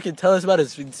might fucking tell us about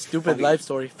his stupid life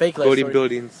story, fake life Building story.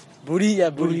 buildings. Booty, yeah,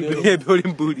 booty, Yeah,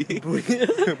 building booty. booty,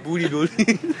 Booty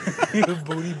building.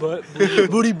 booty butt.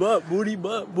 booty butt, booty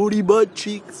butt, booty butt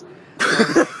cheeks.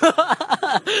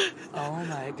 Oh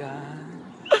my god.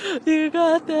 You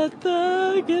got that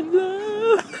thug in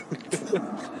love.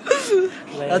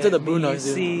 That's what the boo knows,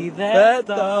 dude. See That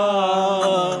that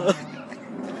thug.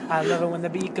 I love it when the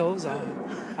beat goes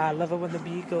on. I love it when the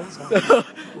beat goes on.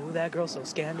 Ooh, that girl's so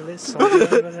scandalous. So So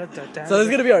this is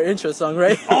gonna be our intro song,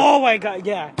 right? Oh my god,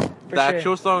 yeah. For The sure.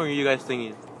 actual song or you guys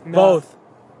singing? No. Both.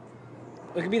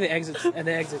 It could be the exit and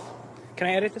the exit. Can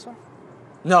I edit this one?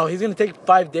 No, he's gonna take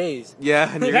 5 days.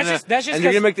 Yeah, and you're That's gonna, just and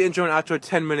you're 'cause- gonna make the intro and outro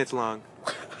 10 minutes long.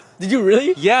 Did you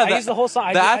really? Yeah, I used the whole song.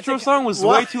 I The did- I outro think- song was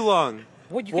What? way too long.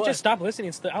 What? You What? could just stop listening.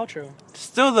 It's the outro.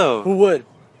 Still though. Who would?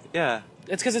 Yeah.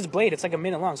 It's because it's Blade. It's like a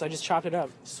minute long, so I just chopped it up.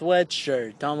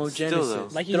 Sweatshirt, Tomo Still, Genesis, though.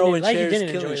 Like you throwing didn't- like you chairs,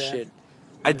 didn't killing enjoy that. shit.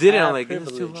 I did it. Have I'm like, this is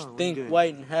too privilege, long. think Good.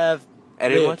 white and have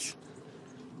Edit rich. much?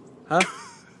 Huh?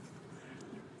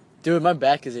 Dude, my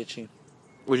back is itchy.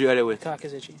 What'd you edit with? Cock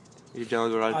is itchy. You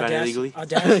download Garage Band illegally?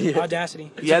 Audacity. Yeah.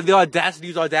 Audacity. You have the audacity to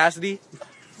use Audacity?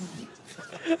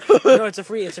 No, it's a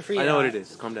free. It's a free. I know what it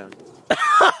is. Calm down.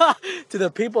 To the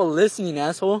people listening,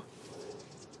 asshole.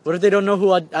 What if they don't know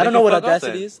who I don't can know what fuck off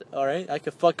Audacity then. is? All right, I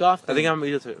could fuck off. I think then. I'm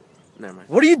able to. Never mind.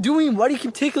 What are you doing? Why do you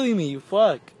keep tickling me? You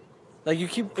fuck. Like you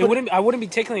keep. It wouldn't. I wouldn't be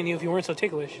tickling you if you weren't so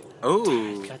ticklish.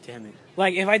 Oh. God damn it.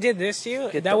 Like if I did this to you,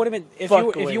 Get the that would have been. If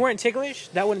fuck you away. weren't ticklish,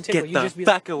 that wouldn't tickle. Get You'd the just be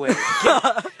fuck away. like,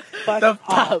 fuck The off.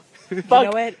 fuck. You Fuck.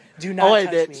 know what? Do not Oh, wait,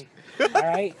 touch bitch. me. All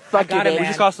right. Fuck I got you, a bitch. man.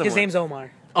 Just call His someone. name's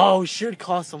Omar. Oh, we should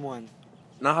call someone.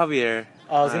 Not Javier.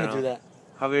 Oh, I was I gonna don't do know. that.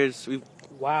 Javier's.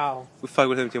 Wow. We fuck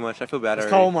with him too much. I feel bad Let's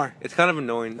already. call Omar. It's kind of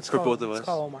annoying for both of us. Let's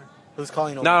call Omar. Who's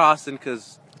calling over? Not Austin,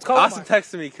 because call Austin Omar.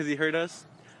 texted me because he heard us.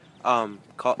 Well,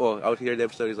 I would hear the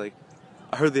episode. He's like,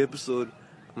 I heard the episode.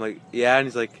 I'm like, yeah, and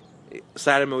he's like,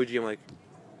 sad emoji. I'm like,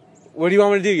 what do you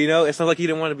want me to do? You know, it's not like he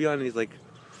didn't want to be on. And he's like,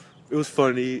 it was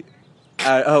funny.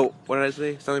 What did I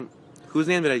say? Something. Whose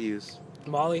name did I use?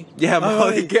 Molly. Yeah, Molly.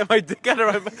 Molly. Get my dick out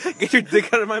of my mouth. Get your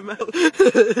dick out of my mouth.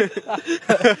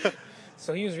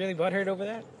 So he was really butthurt over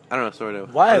that. I don't know, sort of.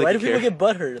 I Why? don't Why do think people he get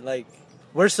butthurt? Like,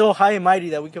 we're so high and mighty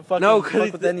that we can fucking No,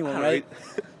 fuck with anyone, right?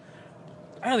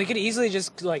 I don't know. They could easily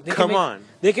just like. They Come could make, on.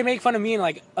 They could make fun of me in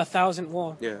like 1,000.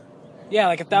 Well, Yeah. yeah,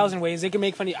 like 1,000 ways. They could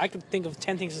make fun of you. I could think of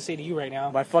 10 things to say to you right now.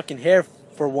 My fucking hair,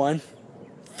 for one.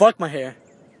 Fuck my hair.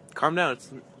 Calm down.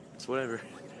 It's whatever.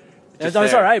 It's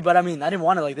fair. alright, but I mean, I didn't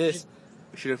want it like this.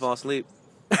 You shouldn't fall asleep.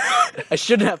 I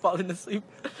shouldn't have fallen asleep.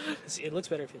 It looks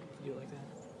better if you do it like that.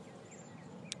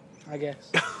 I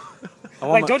guess. I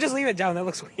want Like, my- don't just leave it down. That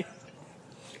looks weird.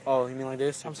 Oh, you mean like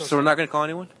this? I'm so. So we're not gonna call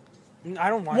anyone? I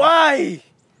don't want. Why?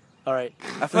 Alright.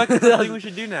 I feel like that's the thing we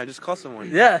should do now. Just call someone.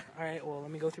 Yeah. All right. Well,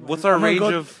 let me go through. What's my, our I'm gonna range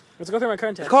go- of? Let's go through my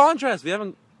contacts. Call Andres. We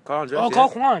haven't called Andres. Oh, yet. call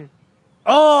Juan.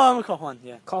 Oh, I'm gonna call Juan.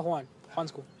 Yeah. Call Juan.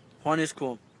 Juan's cool. Juan is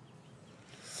cool.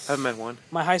 Haven't met one.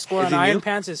 My high score Is on he Iron new?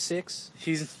 Pants is 6.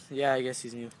 Yeah, I guess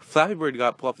he's new. Flappy Bird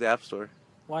got pulled off the App Store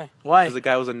Why? Why? because the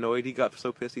guy was annoyed. He got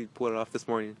so pissed he pulled it off this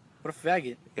morning. What a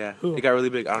faggot. Yeah, Who? it got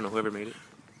really big. I don't know whoever made it.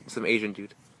 Some Asian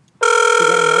dude. You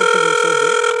got annoyed because you're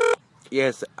so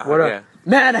Yes. What up? Yeah.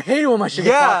 Man, I hate it when my shit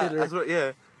gets Yeah. popular. That's what. Yeah.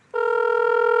 big?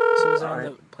 So is it on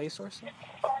Alright. the Play Store still?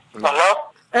 Hello?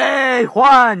 Hey,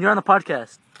 Juan, you're on the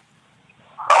podcast.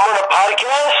 I'm on a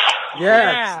podcast?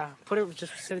 Yeah. Put it.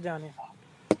 Just sit it down here.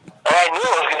 I knew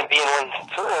I was going to be in one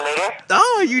sooner or later.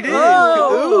 Oh, you did.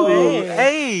 Oh, Ooh.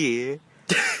 hey. Hey.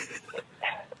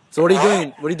 So what are you doing?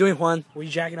 What are you doing, Juan? Were you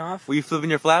jacking off? Were you flipping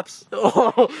your flaps?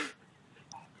 Oh,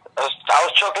 I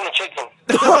was choking the chicken.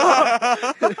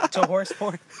 It's a horse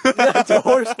porn. that's a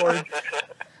horse porn.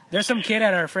 There's some kid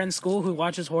at our friend's school who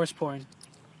watches horse porn.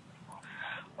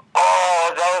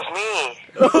 Oh, that was me.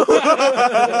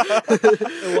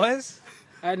 It was?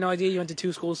 I had no idea you went to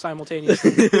 2 schools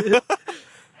simultaneously.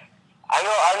 I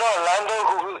know Orlando,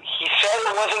 who he said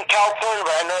it wasn't cow porn,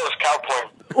 but I know it was cow porn.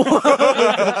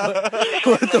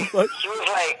 What the fuck? He was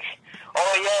like,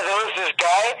 oh yeah, there was this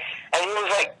guy, and he was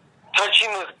like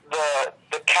touching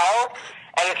the cow,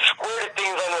 and it squirted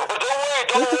things on it. But don't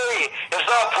worry, it's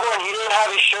not porn. He didn't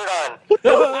have his shirt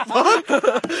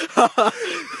on.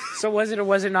 So was it or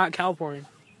was it not cow porn?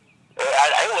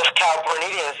 I was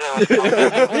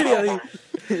Californian,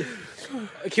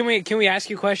 so Can we ask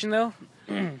you a question though?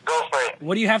 go for it.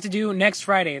 What do you have to do next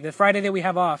Friday? The Friday that we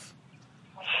have off.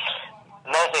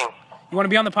 Nothing. You want to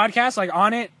be on the podcast, like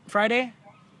on it Friday?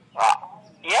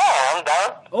 Yeah, I'm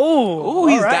down. Oh,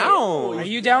 he's alright. down. Are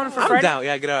you down for I'm Friday? down.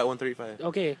 Yeah, get out at 1:35.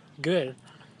 Okay, good.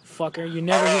 Fucker, you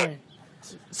never hear.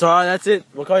 So that's it.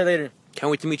 We'll call you later.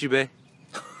 Can't wait to meet you, bae.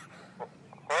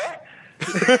 What?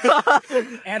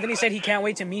 Anthony said he can't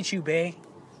wait to meet you, bae.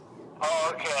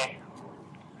 Oh, okay.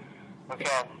 Okay.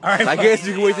 All right. I guess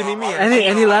you can wait to meet me.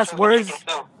 Any last words?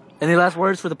 Any last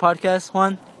words for the podcast,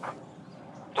 Juan?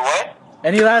 The what?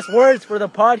 Any last words for the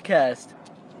podcast?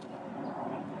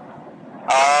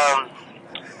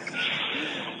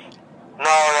 No,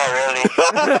 not really.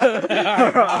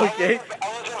 Okay. I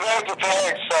wasn't very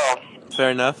prepared, so.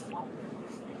 Fair enough.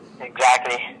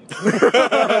 Exactly.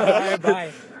 Alright,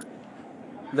 bye.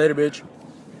 Later, bitch.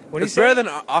 What do you It's say? better than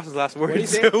Austin's last words. you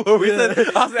say? What we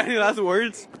said. Austin, any last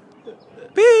words?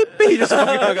 Beep, beep. He just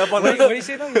fucking hung up on What us. do you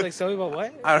say though? He's like, sorry about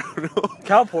what? I don't know.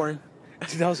 Cow porn.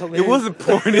 That was hilarious. It wasn't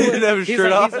porn. He didn't have his He's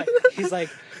shirt like,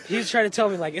 off. he's trying to tell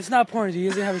me like it's not porn. He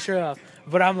doesn't have his shirt off.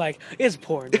 But I'm like, it's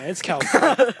porn, man. It's cow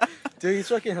porn. Dude, he's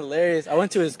fucking hilarious. I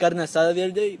went to his carne asada the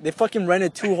other day. They fucking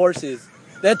rented 2 horses.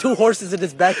 They had 2 horses in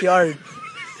his backyard.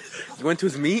 You went to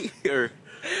his meat or?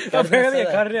 Apparently, a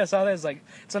asada. carne asada is like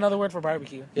it's another word for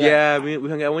barbecue. Yeah, we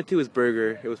hung out. I went to his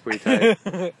burger. It was pretty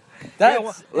tight.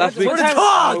 That's Last week, one time-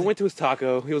 I went to his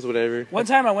taco. He was whatever. One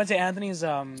time I went to Anthony's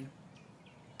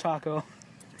taco.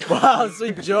 wow,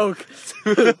 sweet joke.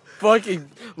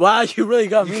 Fucking wow, you really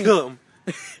got You me. kill him.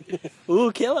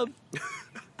 Ooh, kill him.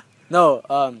 No,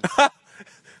 Juan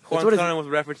what it's- Sonnen with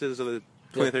references of the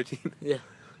 2013.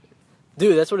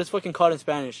 dude, that's what it's fucking called in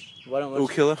Spanish. Why don't Ooh,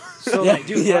 kill him. So Yeah, like,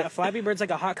 dude, yeah. Flappy Bird's like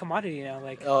a hot commodity now.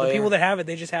 Like Oh, the yeah. people that have it,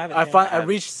 they just have it. I man. I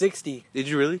reached 60. Did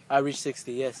you really? I reached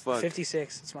 60. Yes. Fuck.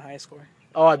 56. It's my highest score.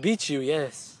 Oh, I beat you.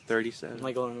 Yes. 37.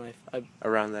 My goal in life.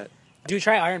 Around that. Dude,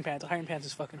 try Iron Pants. Iron Pants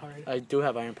is fucking hard. I do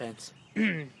have iron pants.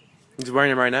 He's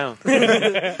wearing him right now.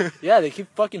 Yeah, they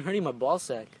keep fucking hurting my ball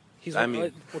sack.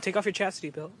 We'll take off your chastity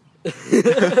belt.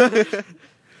 Can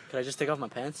I just take off my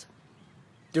pants?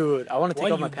 Dude, I want to take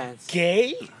What, off my you pants.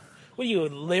 Gay? What are you, a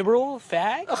liberal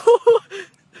fag?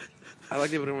 I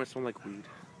like it when it smells like weed.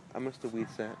 I missed the weed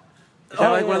scent. It's Oh,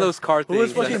 not like one of yeah. those car Who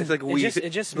was things. fucking- It's like It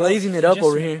weed. just Blazing smelled- it up just-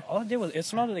 over here. All it did was it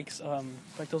smelled like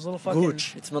those little fucking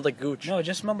Gooch. It smelled like gooch. No, it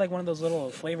just smelled like one of those little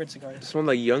flavored It cigars. smelled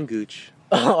like young gooch.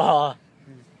 Oh,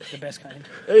 The best kind.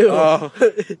 ew. Oh.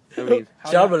 I mean,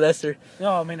 How Child young? molester.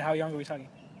 No, I mean how young are we talking?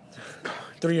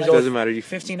 3 years it old. doesn't matter. You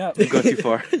 15 up. go too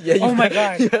far. Yeah, Oh my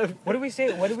god. Yeah. What did we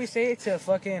say? What did we say to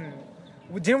fucking?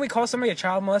 Didn't we call somebody a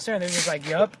child molester? And they're just like,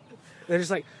 "Yup." They're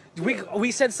just like,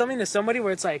 we said something to somebody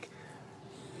where it's like,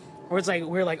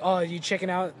 we're like, "Oh, you checking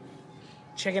out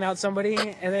somebody?"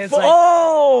 And then it's like,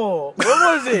 Oh! What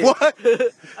was it? What?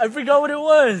 I forgot what it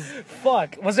was.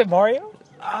 "Fuck." Was it Mario?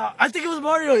 I think it was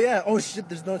Mario, yeah. Oh shit,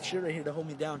 there's no shit right here to hold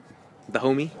me down. The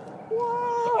homie?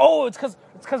 Oh, it's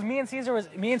because me and Caesar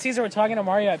were talking to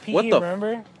Mario at PE. What the f-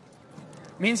 Remember?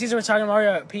 Me and Caesar were talking to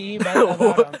Mario at PE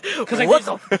about because like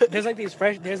What there's like these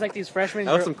freshmen.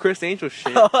 That was some Chris Angel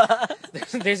shit.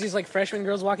 There's these like freshman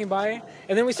girls walking by,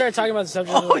 and then we started talking about the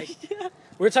subject. Of, like, yeah.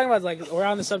 we were talking about like we're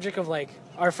on the subject of like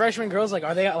are freshman girls like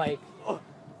are they like,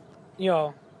 you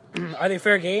know, are they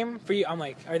fair game for you? I'm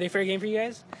like, are they fair game for you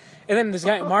guys? And then this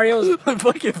guy Mario's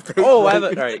fucking Oh, I have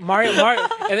it. All right. Mario,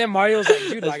 and then Mario's like,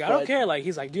 dude, like I don't fine. care. Like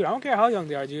he's like, dude, I don't care how young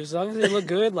they are, dude, as long as they look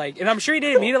good. Like, and I'm sure he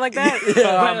didn't mean it like that.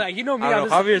 But like you know me, I don't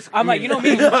know. Javier's I'm like, you know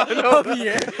me,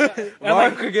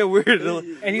 Mario could get weird.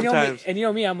 and you know me, and you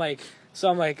know me, I'm like. So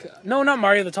I'm like, no, not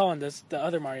Mario, the tall one. This the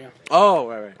other Mario. Oh,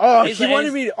 right. Oh, He's he like-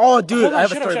 wanted me to. Oh, dude, Hold on, I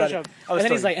have a shut story up, about shut up. it. I have a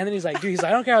And then story. he's like, dude, he's like,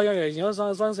 I don't care how young you are, you know, as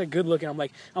long as they're good looking. I'm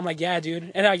like, yeah,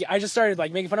 dude. And I just started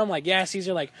like making fun of him, like, yeah,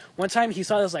 Caesar. Like one time he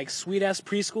saw this like sweet ass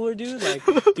preschooler dude,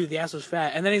 like, dude, the ass was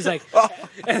fat. And then he's like,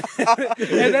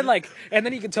 and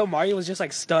then you could tell Mario was just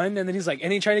like stunned. And then he's like,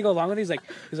 and he tried to go along with it.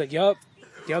 He's like, yup,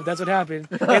 that's what happened.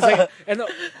 And it's like,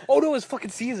 oh no, it was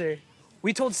fucking Caesar.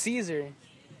 We told Caesar.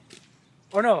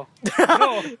 Or no,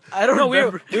 I don't no,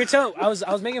 remember. we were telling. I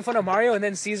was making fun of Mario, and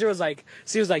then Caesar was like,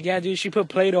 yeah, dude, she put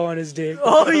Play-Doh on his dick.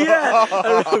 Oh yeah.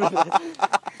 I remember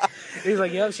that. He's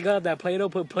like, yep, she got out that Play-Doh,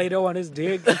 put Play-Doh on his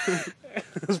dick.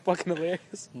 It was fucking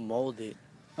hilarious. Molded.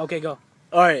 Okay, go.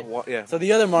 All right. Yeah. So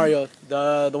the other Mario,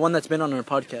 the one that's been on our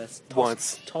podcast,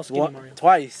 Once. Tall, skinny Mario.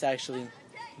 twice actually.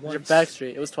 Your Once. back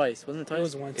straight. It was twice, wasn't it? Twice. It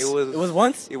was once. It was. It was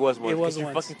once. It was once. It was Get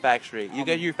your once. fucking facts straight. You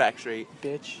get your facts straight.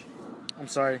 Bitch. I'm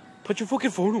sorry. Put your fucking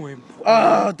phone away.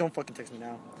 Oh, don't fucking text me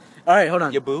now. All right, hold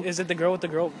on. Your boo? Is it the girl with the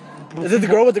girl? Is it the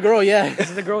girl with the girl? Yeah.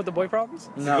 Is it the girl with the boy problems?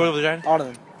 No. Girl with the vagina? All of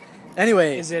them.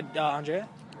 Anyway. Is it Andrea?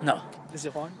 No. Is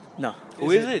it Juan? No.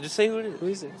 Who is it? Just say who it is. Who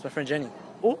is it? It's my friend Jenny.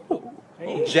 Oh,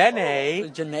 hey. Jenny.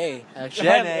 Janae, If actually.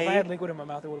 I, Jenny. had, if I had liquid in my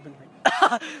mouth, it would have been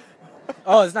like,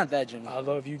 Oh, it's not that Jenny. I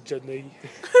love you, Jenny.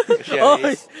 She had Oh,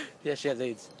 AIDS. yeah, she has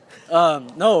AIDS.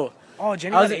 No. Oh,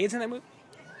 Jenny I was- got AIDS in that movie?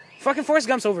 Fucking Forrest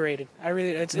Gump's overrated. I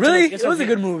really... It's Really? It's It was a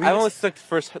good movie. I only stuck the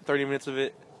first 30 minutes of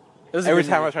it. It was a Every good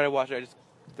time I movie. try to watch it, I just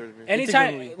 30 minutes. It's a good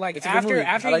Anytime, movie. like, It's a good movie. I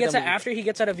after like that movie. after he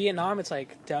gets out of Vietnam, it's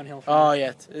like downhill. From Oh there.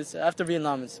 yeah, it's after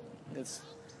Vietnam. It's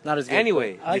not as good.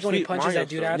 Anyway, I like your when he sweet punches Mario that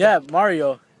dude story. out. Yeah,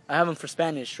 Mario. I have him for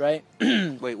Spanish, right?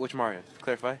 Wait, which Mario?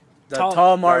 Clarify. The Tall-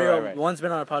 tall Mario. right. One's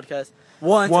been on our podcast.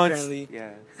 Once. Apparently. Yeah.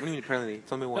 What do you mean apparently?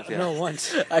 Tell me once, yeah. No,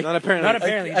 once. Not apparently. Not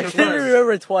apparently. I just can't once.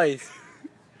 remember it twice.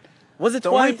 Was it The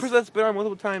only twice? person that's been on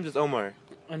multiple times is Omar.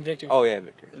 On Victor. Oh, yeah,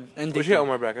 Victor. And We should get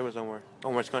Omar back. I miss Omar.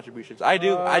 Omar's contributions. I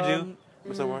do. I do.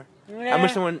 Miss Omar. I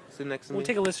miss someone sitting next to me. We'll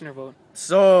take a listener vote.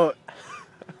 So,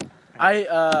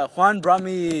 Juan brought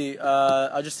me.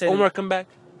 I'll just say. Omar, come back.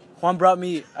 Juan brought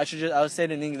me. I'll say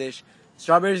it in English.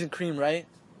 Strawberries and cream, right?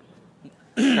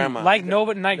 Grandma. Like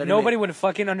nobody made- would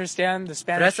fucking understand the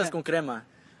Spanish. Fresas con crema.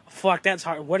 Fuck, that's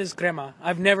hard. What is crema?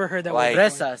 I've never heard that Like-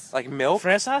 word. Fresas. Like milk?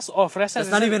 Fresas? Oh, fresas. That's is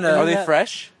not it- even is a- Are they that-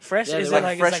 fresh? Fresh? Yeah, Is they're it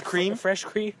like like fresh is like cream? Fresh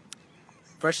cream?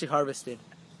 Freshly harvested.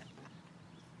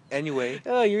 Anyway.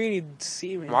 Oh, you're eating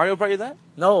semen. Mario brought you that?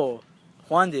 No,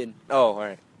 Juan did. Oh,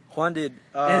 alright. Juan did.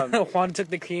 And Juan took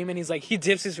the cream and he's like, he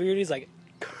dips his finger, he's like,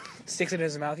 sticks it in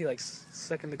his mouth, he like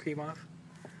sucking the cream off.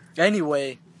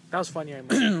 Anyway, That was funnier.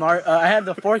 I had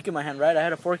the fork in my hand, right? I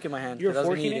had a fork in my hand. You were 'cause I was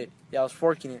gonna forking eat it? Yeah, I was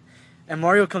forking it. And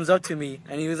Mario comes up to me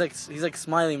and he's like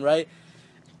smiling, right?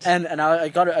 And I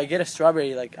get a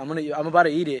strawberry, like I'm about to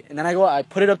eat it, and then I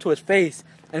put it up to his face,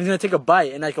 and he's gonna take a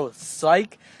bite, and I go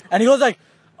psych, and he goes like,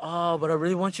 oh, but I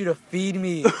really want you to feed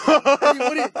me.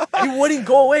 And he wouldn't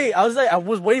go away. I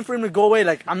was waiting for him to go away,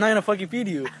 like I'm not gonna fucking feed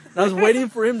you. And I was waiting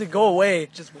for him to go away,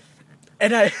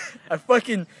 and I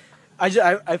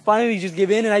finally just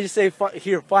give in, and I just say,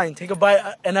 here, fine, take a bite,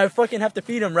 and I fucking have to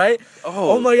feed him, right?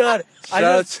 Oh my god! I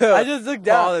just looked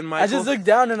down. Paul and I just Michael. looked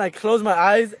down and I closed my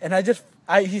eyes, and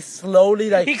he slowly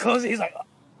like he closes it, he's like,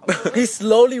 he's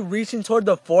slowly reaching toward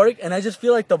the fork, and I just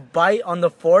feel like the bite on the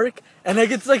fork, and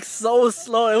like it's like so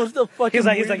slow. It was the fucking He's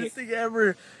like- weirdest thing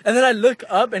ever. And then I look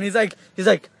up, and he's like, It's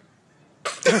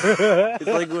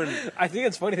like when I think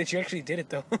it's funny that you actually did it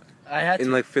though. I had to.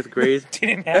 in like 5th grade.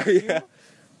 Didn't have to. Yeah.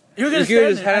 You were You gonna could've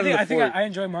stand just there. had him I think fork. I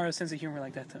enjoy Mario's sense of humor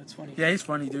like that though. It's funny. Yeah, he's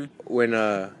funny, dude. When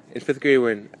in 5th grade,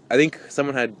 when I think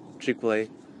someone had Chick-fil-A.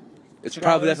 It's No,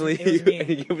 probably it was- definitely it was you, me. and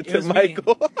you give it It to was me.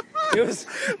 Michael. It was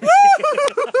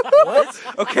What?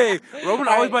 Okay, Roman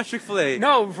always I- buys Chick-fil-A.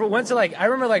 no for once. Like I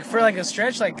remember, like for like a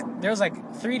stretch, like there was like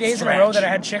 3 days in a row that I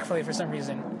had Chick-fil-A for some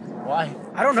reason. Why?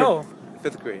 I don't know.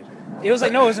 5th grade. It was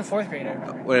like no, it was in 4th grade. I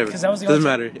remember. Whatever. 'Cause that was the Doesn't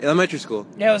only matter. Elementary school.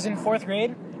 Yeah, it was in 4th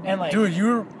grade, and like Dude, he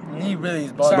really is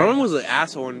Sorry. bothering. Roman was an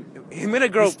asshole. And he made a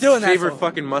girl He's still an shave her asshole.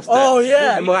 fucking mustache. Oh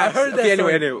yeah, And well, I heard that okay,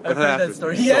 story. anyway, I've heard that after.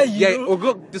 story. So, Yeah, you. Yeah, well,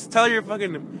 go. Just tell your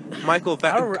fucking Michael.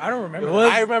 I don't remember. It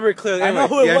was- I remember it clearly. I know Anyway,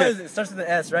 who it yeah, was. It starts with an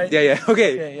S, right? Yeah, yeah.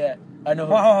 Okay. Okay, yeah. I know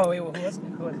who. Oh, wait, who was it?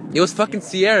 Who was it? It was fucking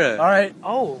Sierra. All right.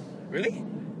 Oh, really?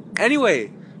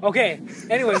 Anyway, Okay.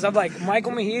 Anyways, I'm like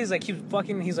Michael Mejia is like he's like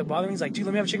bothering me. He's like, dude,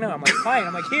 let me have a chicken nugget. I'm like, fine.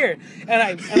 I'm like, here,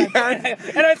 and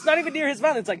it's not even near his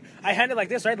mouth. It's like I hand it like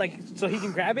this, right? Like so he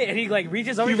can grab it, and he like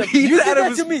reaches over. He's like, You Eats did out of that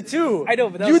his- to me too. I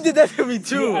know, but that you was- did that to me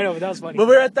too. I know, but that was funny. But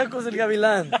we're at Tacos El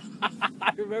Gavilan.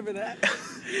 I remember that.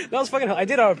 That was fucking. I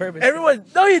did it on purpose. Everyone,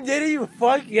 no, you did it. You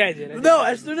fuck. Yeah, I did. No,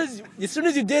 as soon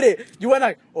as you did it, you went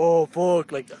like, oh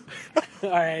fuck, like All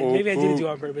right, Oh, maybe I didn't fuck. do it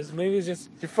on purpose. Maybe it's just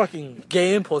your fucking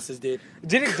gay impulses did.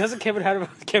 doesn't Kevin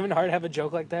Hart have a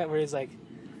joke like that where he's like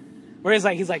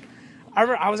he's like I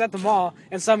remember I was at the mall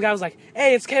and some guy was like,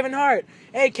 hey, it's Kevin Hart.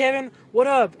 Hey Kevin, what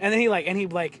up? And then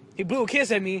he blew a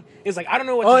kiss at me. He's like, I don't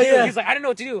know what to do. yeah. He's like, I didn't know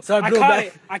what to do. So I blew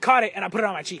back. I caught it and I put it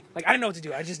on my cheek. Like I didn't know what to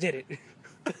do. I just did it.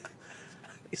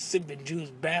 You sipping juice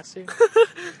bastard.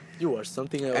 You are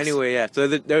something else. anyway, yeah. So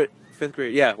they're 5th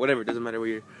grade. Yeah, whatever. Doesn't matter what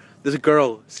year. There's a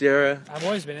girl, Sierra. I've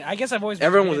always been. I guess I've always been.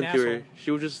 Everyone was an into her. asshole.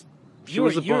 She was just. She You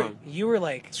was were, a you were, bomb. you were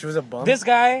like she was a bum. this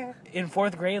guy in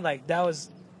 4th grade. Like that was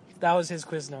his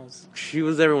Quiznos. She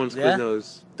was everyone's Yeah?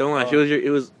 Quiznos. Don't lie. Oh. She was it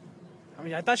was. I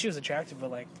mean, I thought she was attractive,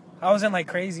 but like I wasn't like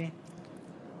crazy.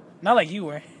 Not like you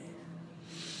were.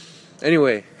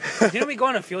 Anyway. Didn't we go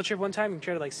on a field trip one time and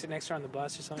try to like sit next to her on the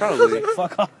bus or something? Probably. Like,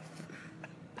 fuck off.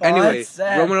 Anyway, that's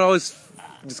sad. Roman always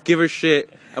just give her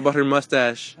shit about her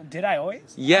mustache. Did I always?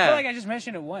 I Yeah. feel like I just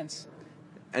mentioned it once.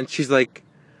 And she's like,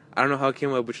 I don't know how it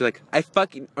came up, but she's like, I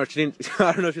fucking, or she didn't,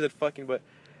 I don't know if she said fucking, but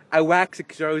I wax it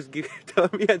because she always telling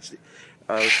me. And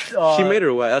she made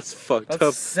her wax. That's fucked That's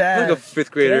up. sad. Like a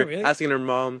 5th grader really? asking her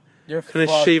mom, You're can I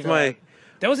fucked shave up. my.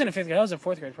 That wasn't in 5th grade. That was in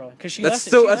 4th grade, probably. Because she That's left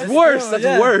still, she that's left- worse. Oh, That's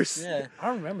yeah. worse. Yeah. I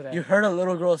don't remember that. You hurt a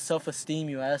little girl's self-esteem,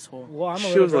 you asshole. Well, I'm a She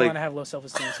little was girl like- and I have low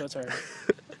self-esteem, so it's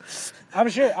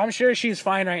alright. I'm sure she's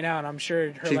fine right now, and I'm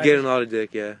sure her She's life. getting a lot of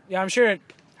dick, yeah. Yeah, I'm sure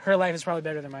her life is probably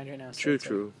better than mine right now. So True, it's,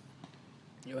 true.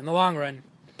 In the long run.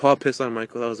 Paul pissed on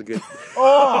Michael. That was a good.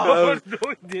 Oh, no,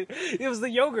 it did. It was the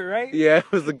yogurt, right? Yeah,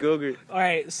 it was the Gogurt. All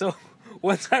right, so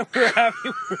one time we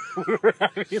were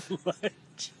having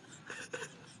lunch.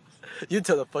 You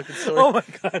tell the fucking story. Oh my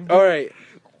god. All right.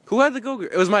 Who had the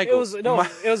Gogurt? It was Michael.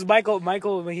 It was Michael.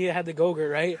 Michael, he had the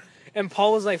Gogurt, right? And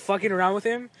Paul was like fucking around with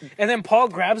him, and then Paul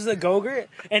grabs the Gogurt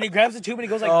and he grabs the tube and he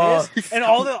goes like this, and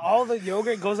all the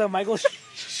yogurt goes on Michael's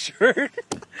shirt,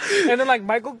 and then like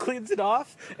Michael cleans it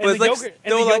off, and But it's the like yogurt,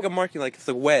 and still the like a marking, like it's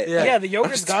like wet. yeah, the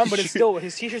yogurt's gone, but it's still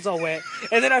his t-shirt's all wet.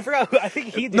 And then I forgot. I think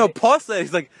he did. No, it. Paul said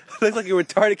he's like looks like a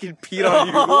retarded kid peed on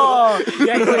you. Oh,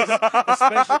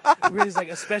 Yeah, he's like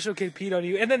a special kid peed on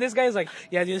you, and then this guy's like,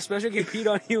 yeah, dude, a special kid peed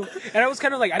on you, and I was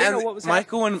kind of like, I didn't know what was happening.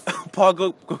 Michael and Paul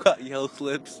got yellow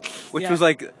slips, which Yeah. was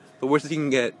like the worst thing you can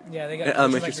get Yeah, they got in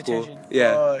elementary like, school. detention.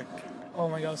 Yeah. fuck. Oh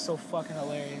my god, it was so fucking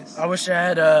hilarious. I wish I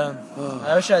had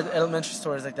elementary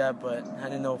stories like that, but I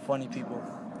didn't know funny people.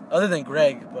 Other than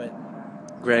Greg, but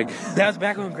Greg. That was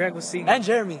back when Greg was singing. and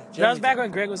Jeremy. That was back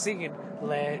when Greg was singing.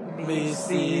 Let me We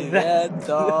see see that. that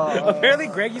dog. Apparently,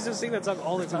 Greg used to sing that song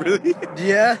all the time. Really?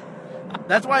 Yeah.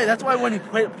 That's why when he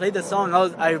played the song,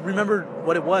 I remembered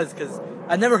what it was because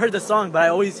I never heard the song, but I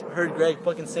always heard Greg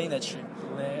fucking saying that shit.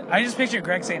 I just picture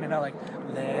Greg saying it now, like,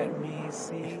 let me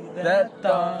see that That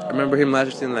dog. I remember him last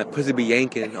year saying that pussy be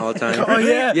yanking all the time. Oh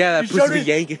yeah. Yeah, that You showed pussy be me-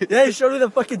 yanking. Yeah, he showed me the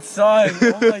fucking song.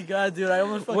 Oh my god, dude, I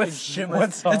almost fucking What- shit what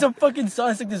myself. song? It's a fucking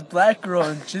song. It's like this black girl,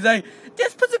 and she's like,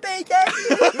 "This pussy bacon."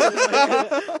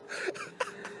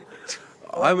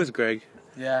 I miss Greg.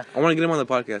 Yeah, I want to get him on the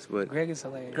podcast, but Greg is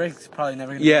hilarious. Greg's probably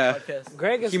never gonna Yeah. be on the podcast.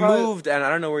 Greg is he probably, moved and I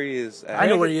don't know where he is. I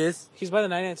know where he is. He's by the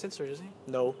 99 cent store, isn't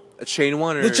he? No. A chain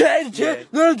one or The chain.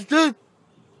 No, the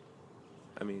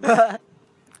I mean,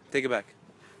 take it back.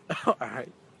 All right.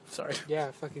 Sorry.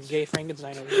 Yeah, fucking gay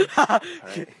Frankenstein over here. All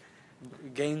right.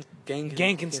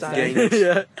 Gangnam style. Gang.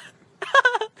 Yeah.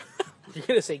 You're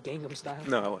gonna say Gangnam style.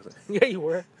 No, I wasn't. Yeah, you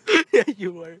were. Yeah,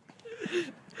 you were.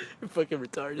 You're fucking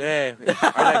retarded. Yeah,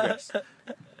 I digress.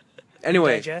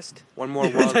 Anyway, Digest. one more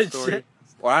wild That story. shit.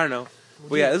 Well, I don't know.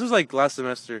 But yeah, this was like last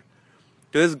semester.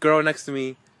 This girl next to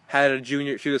me had a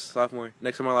junior. She was a sophomore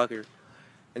next to my locker,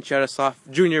 and she had a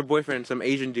junior boyfriend, some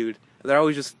Asian dude. They're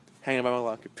always just hanging by my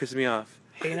locker, pissing me off.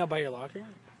 Hanging out by your locker?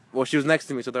 Well, she was next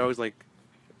to me, so they're always like,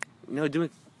 doing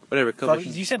whatever. Couple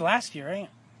You said last year, right?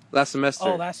 last semester.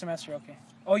 Oh, last semester, okay.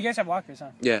 Oh, you guys have lockers, huh?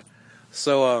 Yeah.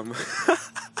 So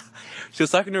she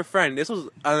was talking to her friend. This was,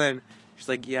 and then she's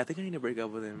like, "Yeah, I think I need to break up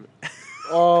with him."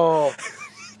 Oh.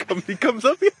 He comes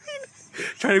up behind,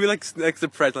 trying to be like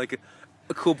surprised, like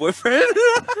a cool boyfriend.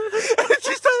 And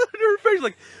she's telling her friend, she's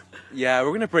like, "Yeah,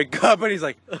 we're gonna break up." And he's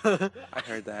like, "I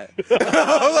heard that."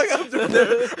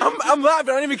 I'm laughing.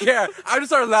 I don't even care. I just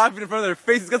started laughing in front of their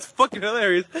faces. That's fucking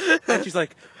hilarious. And she's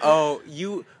like, "Oh,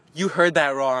 you heard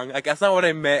that wrong. Like that's not what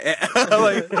I meant."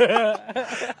 Like,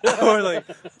 or like,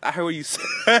 I heard what you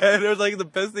said. It was like the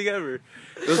best thing ever.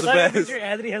 It was the Like, best. picture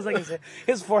Anthony has like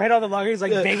his forehead on the locker. He's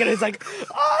like banging. He's like,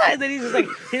 oh, and then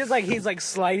he's like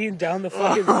sliding down the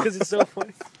fucking because it's so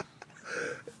funny.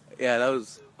 Yeah, that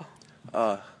was.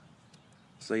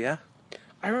 So yeah.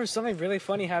 I remember something really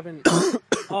funny happened.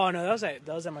 Oh no, that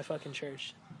was at my fucking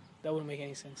church. That wouldn't make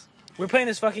any sense. We're playing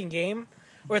this fucking game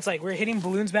where it's like we're hitting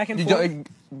balloons back and forth.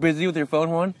 Busy with your phone,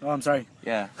 one? Oh, I'm sorry.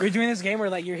 Yeah. We're doing this game where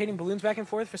like you're hitting balloons back and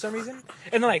forth for some reason,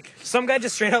 and then like some guy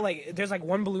just straight out like there's like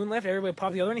one balloon left. Everybody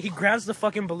pop the other one. He grabs the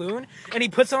fucking balloon and he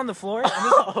puts it on the floor.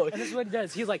 And this is what he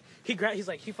does. He's like he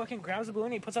fucking grabs the balloon.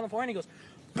 And he puts it on the floor and he goes,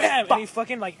 bam, and he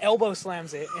fucking like elbow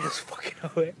slams it. And it's fucking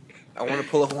hilarious. I want to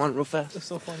pull a one real fast. It's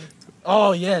so funny.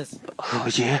 Oh yes. Oh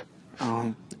yeah.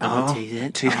 I'll take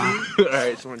it. All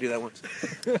right, just want to do that once.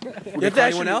 You have to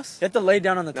anyone else? You have to lay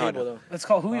down on the No, table no. though. Let's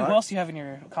call who Alright. else do you have in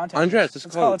your contact? Andres, list?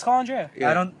 let's call. Let's call Andrea.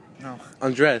 Yeah. I don't. No.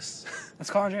 Andres. Let's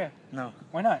call Andrea. No.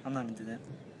 Why not? I'm not gonna do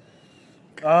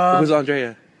that. Who's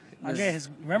Andrea? Andrea,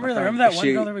 remember my friend. that one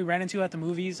She- girl that we ran into at the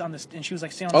movies on the and she was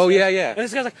like sitting on the Oh stairs? yeah, yeah. And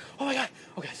this guy's like, oh my god.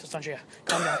 Okay, so it's Andrea.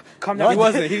 Calm down. Calm down. He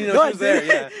wasn't. He didn't know No, she was I there.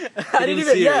 didn't. Yeah. I didn't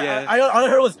even. see her, Yeah. All I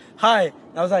heard was hi. And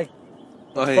I was like,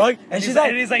 Oh, hey. fuck. And she's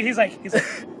like, he's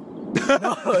like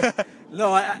no,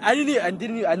 no. I didn't.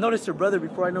 Even, I noticed her brother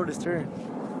before I noticed her.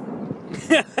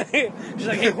 she's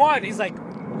like, hey Juan. He's like,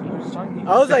 just talking to you.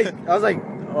 I was like,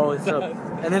 oh, what's up?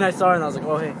 And then I saw her and I was like,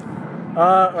 oh, hey.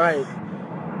 Alright.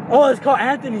 Oh, it's called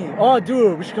Anthony. Oh,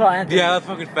 dude, we should call Anthony. Yeah, that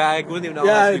fucking fag. Wouldn't even know.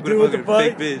 Yeah, Speak dude, with what a the fucking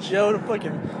fuck? fake bitch. Yeah, what a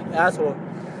fucking asshole.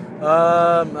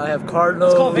 I have Carlos.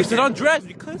 Let's call We Victor. sit on dress.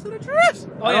 We could sit on dress.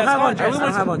 Oh, I yeah, don't have it's on dress. on I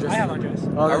don't have on dress. I have on dress.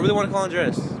 Oh, I really want to call on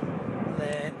dress.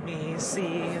 Let me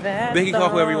see that. They can call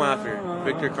whoever you want after.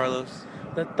 Victor, Carlos.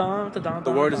 The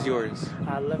The word is yours.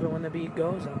 I love it when the beat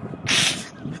goes on.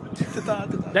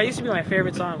 That used to be my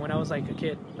favorite song when I was like a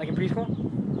kid, like in preschool.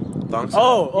 Thong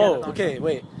song. Yeah, Okay,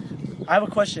 wait. I have a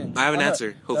question. I have an On the-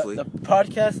 answer, hopefully. The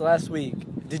podcast last week,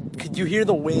 could you hear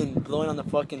the wind blowing on the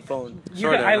fucking phone?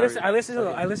 Sorta, I not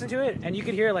listened to it, and you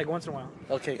could hear it like once in a while.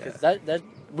 Okay, because that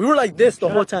we were like this the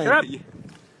whole time. Shut up.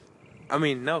 I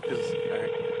mean, no, because.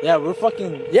 Alright. Yeah, we're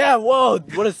fucking. Yeah, whoa,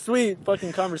 what a sweet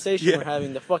fucking conversation Yeah. we're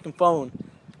having. The fucking phone.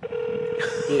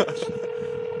 Bitch.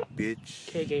 Bitch.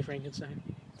 Okay, gay Frankenstein.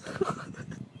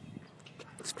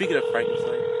 Speaking of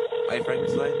Frankenstein, I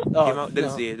Frankenstein Oh, came out.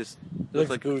 Didn't no. see it. Just Looks looks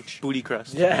like gooch. booty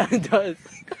crust. Yeah, it does.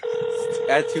 It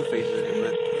had two faces in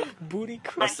it, Booty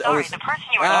I'm crust. sorry, the person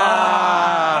you but. are.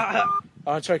 Ah! I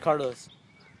want to try Carlos.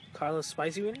 Carlos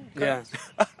Spicy with it? Yeah.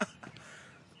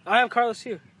 I have Carlos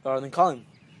too. Or then call him.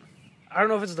 I don't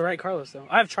know if it's the right Carlos though.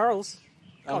 I have Charles.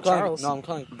 I'm Oh, calling. Charles. No, I'm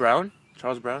calling. Brown?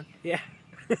 Charles Brown? Yeah.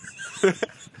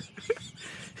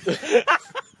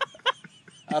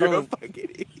 I You're a don't. fucking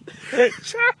idiot.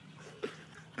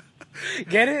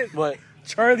 Get it? What?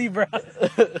 Charlie Brown.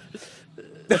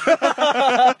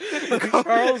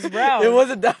 Charles Brown. It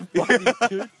wasn't that funny,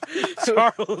 dude.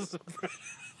 Charles.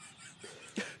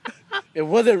 It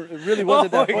wasn't. It really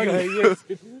wasn't that Oh my funny. God,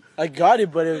 yes. I got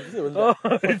it, but it was Oh,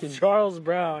 fucking Charles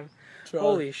Brown.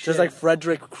 Holy shit. Just like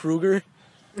Frederick Krueger.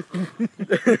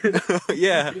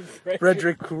 Yeah.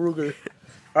 Frederick Krueger.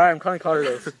 All right, I'm calling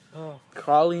Carlos. Oh.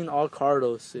 Calling all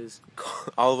Carloses.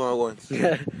 All of them at once.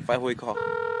 Yeah. 5-way call.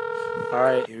 All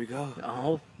right. Here we go.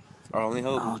 Oh. Our only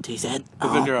hope. Oh, T-Zed.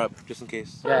 Put Victor up, just in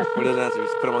case. Yeah. When he doesn't answer,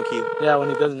 just put him on key. Yeah, when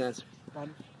he doesn't answer.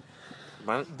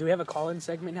 Mine? Do we have a call-in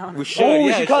segment now? We should. Oh, we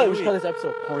yeah, should call it. should We should call this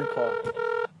episode porn call.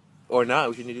 Or not.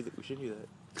 We should do that. We should do that.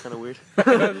 It's kind of weird.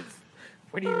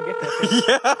 Where do you even get that from?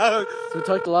 Yeah. So we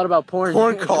talked a lot about porn.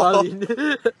 Porn call. Calling.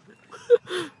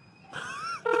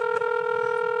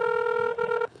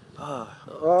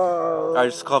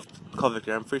 Alright, just call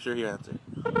Victor. I'm pretty sure he'll answer.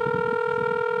 We'll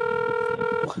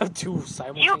have two You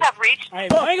simultaneous. have reached.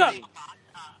 Alright, hang up.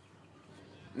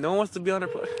 No one wants to be on our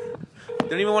pod. They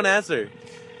don't even want to answer.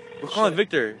 We're calling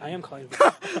Victor. I am calling.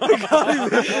 Fucked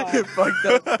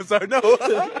up. Sorry, no.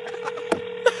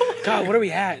 God, what are we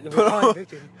at? We're calling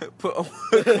Victor. Put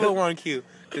Omar on cue.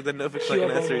 Because then if it's like Cue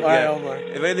an up answer. Omar. Yeah. Alright, Omar.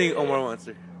 If anything, Omar will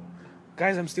answer.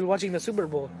 Guys, I'm still watching the Super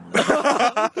Bowl.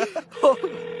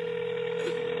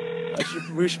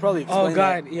 We should probably explain Oh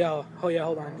God, yo, oh yeah,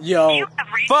 hold on. that. Yo. You have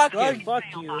reached. Fuck Fuck, him. fuck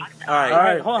you. Alright.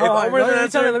 Alright. Hold If on, Omar doesn't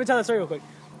answer, let me tell that story real quick.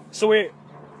 So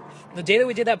the day that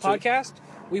we did that podcast,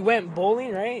 we went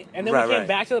bowling, right? And then Right, we came right.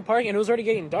 back to the park, and it was already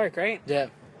getting dark, right? Yeah.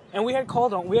 And we had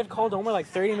called Omar like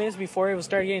 30 minutes before it was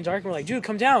started getting dark. And we're like, dude,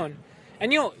 come down.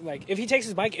 And you know, like if he takes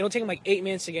his bike, it'll take him like 8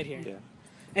 minutes to get here. Yeah.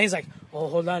 And he's like, oh,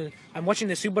 hold on, I'm watching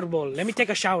the Super Bowl. Let me take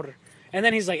a shower. And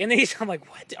then I'm like,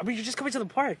 what? I mean, you're just coming to the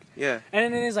park. Yeah.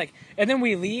 And then he's like, and then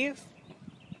we leave.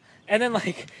 And then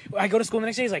like, I go to school the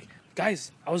next day. He's like,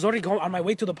 guys, I was already going on my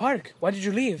way to the park. Why did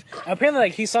you leave? And apparently,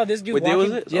 like he saw this dude What day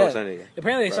walking. was it? Yeah. Oh, Sunday.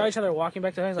 Apparently, they saw Right. each other walking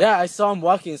back to the house. Like, Yeah, I saw him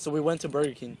walking, so we went to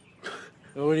Burger King.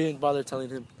 And we didn't bother telling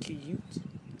him. cute.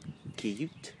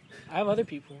 Cute. I have other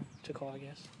people to call, I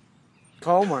guess.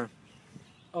 Call Omar.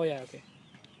 Oh yeah, okay.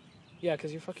 Yeah,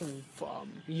 because your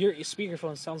your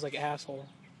speakerphone sounds like asshole.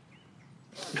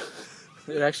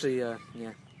 It actually, yeah.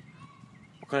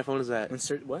 What kind of phone is that?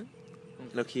 Insert what?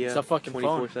 Nokia. It's a fucking phone.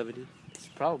 2470. It's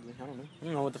probably. I don't know. I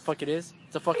don't know what the fuck it is.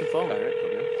 It's a fucking phone. Alright,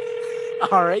 okay.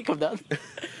 All right, come down.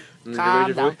 Calm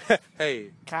Calm down.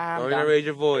 Hey, Calm don't down. raise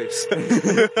your voice.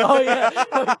 Oh yeah.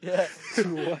 Oh, yeah.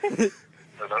 Hello?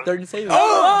 Third and saving.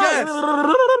 Oh, yes!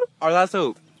 Our last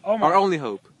hope. Omar. Our only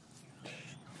hope.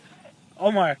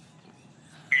 Omar.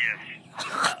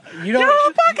 You know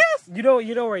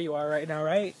where you are right now,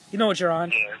 right? You know what you're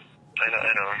on. Yeah,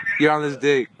 I know. You're on this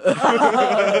dick.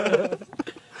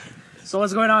 So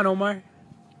what's going on, Omar? Nothing,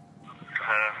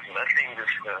 just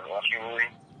watching a movie.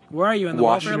 Where are you in the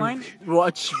welfare line?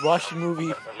 Watch the movie.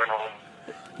 I'm at home.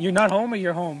 You're not home, or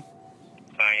you're home?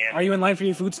 I am. Are you in line for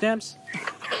your food stamps?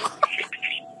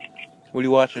 What are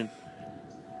you watching?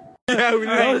 Yeah, we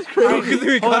All right, know.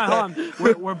 We hold got on, hold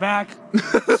on. We're back.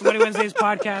 Sweaty Wednesdays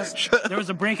podcast. There was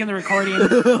a break in the recording.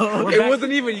 We're It back.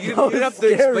 wasn't even. You didn't have to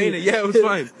explain it. Yeah, it was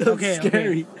fine. Okay,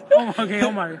 Scary. Okay,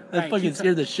 Omar. That Alright, fucking keep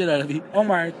scared the shit out of me.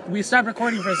 Omar, we stopped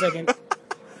recording for a second.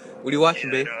 What are you watching,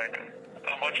 babe?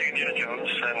 I'm watching Indiana Jones,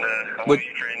 and I'm What-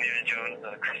 waiting for Indiana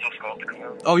Jones, Crystal Skull to come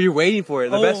out. Oh, you're waiting for it.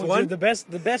 The best dude, one.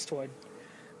 the best one.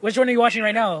 Which one are you watching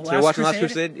right now? So you're watching Last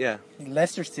Crusade? Yeah.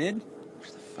 Lester Sid?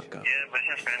 Fuck up. Yeah, but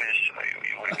it's in Spanish, so you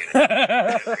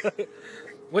wouldn't get it.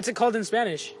 What's it called in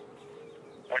Spanish?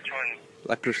 Which one?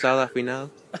 La Cruzada Final.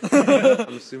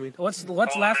 I'm assuming. What's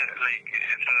last? Like, it's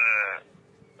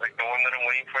like the one that I'm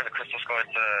waiting for, the Crystal Skull, it's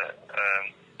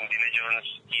Indiana Jones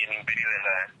y el Imperio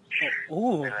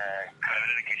Ooh, de la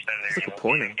Calavera de Cristal. It's like a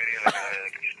porno. Imperio de la Calavera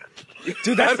de Cristal.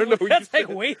 dude, I don't know what that's you like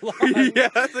said. way long. Yeah,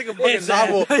 that's like a fucking It's,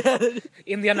 novel.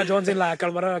 Indiana Jones in la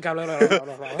Calavera.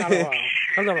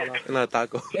 Not a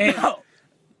taco. Hey,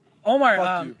 Omar,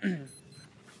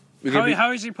 We're gonna be-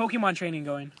 how is your Pokemon training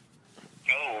going?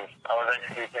 Oh, I was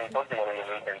actually playing Pokemon on the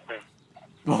weekend too.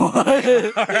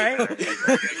 What? All right. I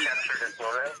captured a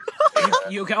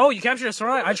Snorlax. You captured a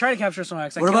Snorlax? I tried to capture a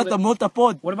Snorlax. I What about killed the it.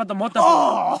 Motapod? What about the Motapod?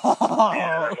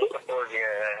 Yeah, I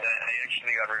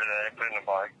actually got rid of that. I put it in a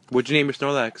box. What'd you name your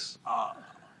Snorlax? Oh,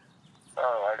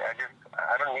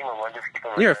 I don't need them. I just keep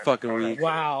them. You're right there. fucking weak.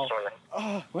 Wow.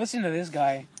 Snorlax. Listen to this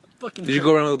guy. Fucking Did you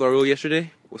go around with Laurel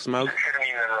yesterday? With Smaug? I shouldn't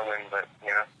even Roman, but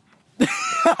you know.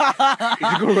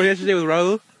 Did you go run yesterday with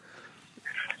Raul?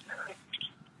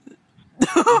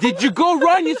 Did you go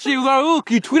run yesterday with Raul?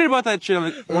 You tweeted about that shit. I'm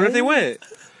like, I wonder if they went.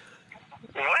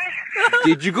 What?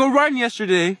 Did you go run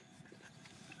yesterday?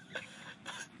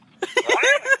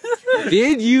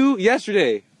 Did you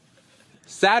yesterday?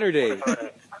 Saturday.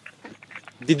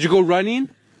 Did you go running?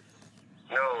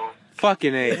 No.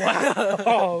 Fucking A.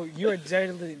 Oh, you are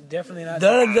definitely not.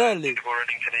 Dale. Go running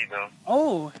today though.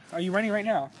 Oh, are you running right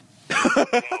now? No.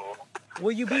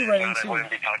 Will you be If running not, I soon?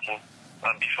 wouldn't be talking.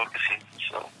 I'd be focusing.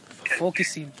 So. Okay.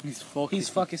 Focusing. He's focused. He's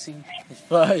focusing.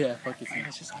 Yeah, focusing.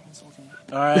 It's just insulting.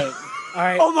 Alright. All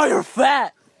right. Oh my, you're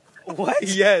fat! What?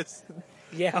 Yes.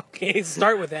 Yeah. Okay.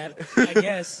 Start with that. I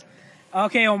guess.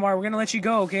 Okay, Omar. We're gonna let you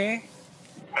go. Okay.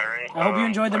 Alright. I hope you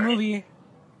enjoyed the movie.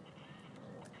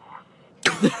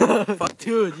 Fuck,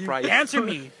 dude. You... Right. Answer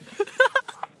me.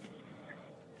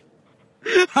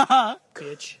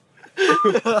 Bitch.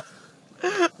 Does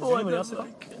anyone else?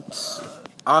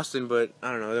 Austin, but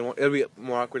I don't know. It'll be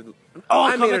more awkward. Oh,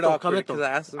 I made it Kameto, awkward Kameto. because I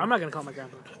asked him. I'm not gonna call my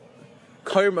grandpa.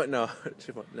 Call your no.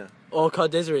 No. Oh, call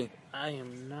Desiree. I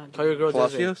am not. Call your girl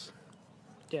Desiree. Palacios?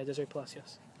 Yeah, Desiree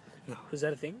Palacios. Is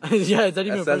that a thing? Yeah, is that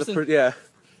even a That's person? yeah.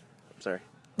 I'm sorry.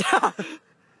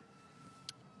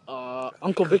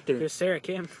 Uncle Victor. There's Sarah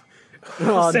Kim.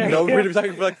 Oh, Sarah. No, we're gonna be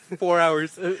talking for like 4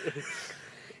 hours.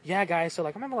 Yeah, guys. So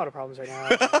like, I'm having a lot of problems right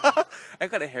now. I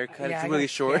got a haircut. Yeah, it's I really got-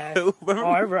 short. yeah.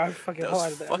 Remember? I fucking. That Hold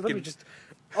was on. Let me fucking- just.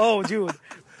 Oh, dude,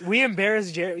 we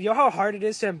embarrassed Jeremy. You know how hard it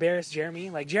is to embarrass Jeremy?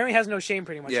 Like Jeremy has no shame,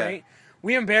 pretty much, Yeah. right?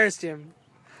 We embarrassed him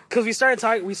because we started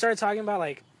talking. We started talking about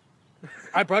like.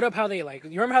 I brought up how they like. You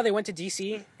remember how they went to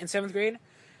DC in 7th grade?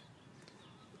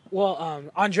 Well,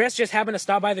 Andres just happened to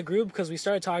stop by the group because we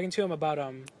started talking to him about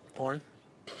Porn?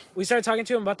 We started talking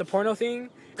to him about the porno thing,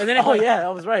 and then Oh, yeah,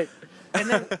 I was right. and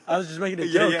then I was just making a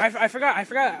Yeah, joke. yeah. I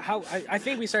forgot how I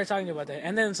think we started talking about that,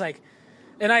 and then it's like,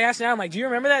 and I asked now, I'm like, do you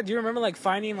remember that? Do you remember like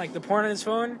finding like the porn on his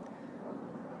phone?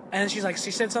 And then she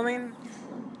said something,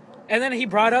 and then he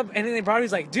brought up, and then they brought up,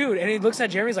 he's like, dude, and he looks at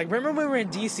Jeremy, he's like, remember when we were in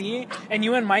DC and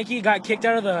you and Mikey got kicked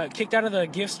out of the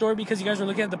gift store because you guys were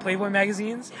looking at the Playboy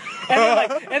magazines,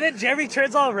 and then Jeremy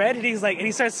turns all red and he's like, and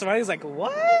he starts smiling, he's like,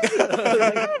 what? I was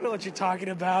like, I don't know what you're talking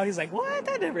about. He's like, what?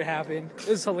 That never happened. It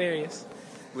was hilarious.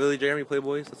 Really, Jeremy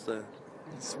Playboys?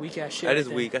 It's weak ass shit. That right is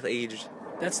there. weak. That's aged.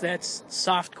 That's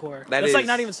softcore. That That's like is-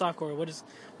 not even softcore.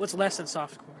 What's less than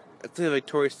softcore? That's a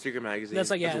Victoria's Secret magazine.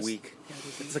 That's like, yeah, That's it's- weak. Yeah,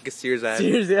 It's like a Sears ad.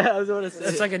 Seriously, yeah, I was about to say.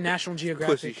 that's like a National Pussy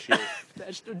Geographic. shit.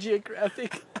 National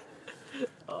Geographic.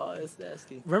 Oh, that's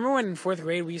nasty. Remember when in 4th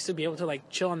grade we used to be able to like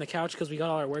chill on the couch because we got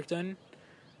all our work done?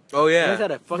 Oh You guys yeah.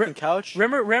 had a fucking couch?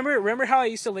 Remember how I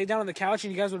used to lay down on the couch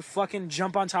and you guys would fucking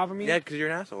jump on top of me? Yeah, because you're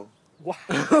an asshole. Why?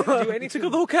 Do anything? He took the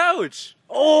whole couch.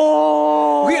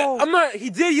 Oh! I'm not. He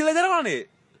did. He laid down on it.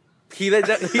 He laid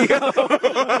down. He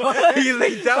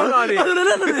laid down on it.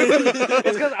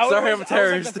 It's because Sorry, I'm a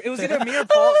terrorist. it was either me or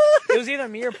Paul. It was either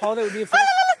me or Paul that would be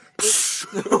first.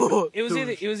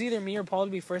 It was either me or Paul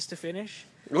to be first to finish.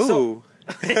 Ooh.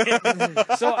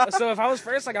 So if I was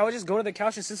first, like I would just go to the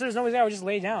couch, and since there's nobody there, I would just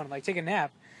lay down, like take a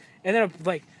nap, and then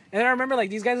I remember like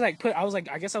these guys like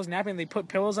I guess I was napping, and they put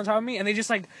pillows on top of me, and they just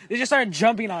started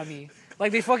jumping on me.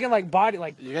 Like they fucking like body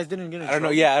like You guys didn't get in I don't know.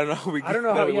 trouble? Yeah, I don't know. We I don't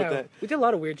know how. with Yeah, that. we did a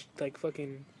lot of weird like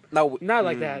fucking. No, Not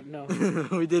like that. No.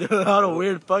 We did a lot of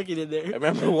weird fucking in I there.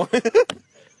 remember one.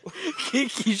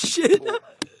 Kinky shit.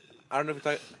 I don't know if we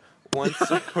talked once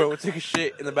where we took a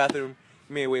shit in the bathroom.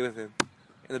 Made away with him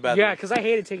in the bathroom. Yeah, because I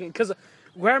hated taking. Because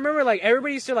where I remember like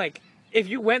everybody used to like if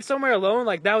you went somewhere alone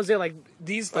like that was it like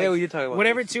these Oh, like yeah, we did talk about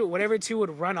whatever this. two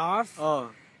would run off Oh,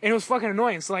 and it was fucking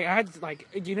annoying. So like I had to, like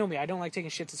you know me I don't like taking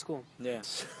shit to school. yeah.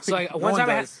 So like No one one time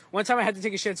does. one time I had to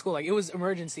take a shit at school like it was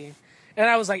emergency. And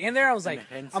I was like in there I was like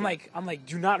Emergency. I'm like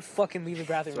do not fucking leave the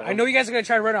bathroom. So- I know you guys are gonna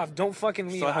try to run off. Don't fucking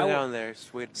leave. So I I hung will- down there.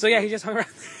 Sweet. So yeah, he just hung around.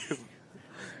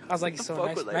 I was like, so fuck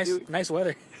nice, with that nice, dude. nice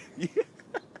weather.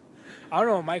 I don't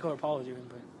know what Michael or Paul are doing,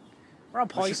 but we're on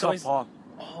Paul. We He's should call always. Paul.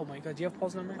 Oh my god, do you have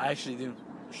Paul's number? I actually do.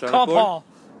 Call Paul.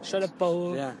 Shut up,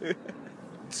 Paul. Yeah.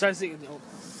 Start singing.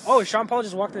 Oh, Sean Paul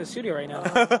just walked in the studio right now.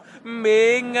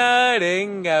 Minga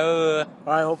dingo. All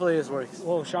right. Hopefully this works.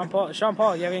 Whoa, Sean Paul. Sean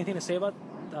Paul, you have anything to say about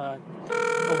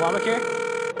Obamacare?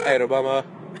 Hey, Obama.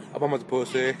 Obama's a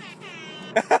pussy.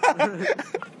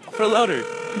 For louder.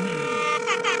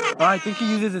 Oh, I think he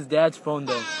uses his dad's phone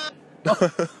though.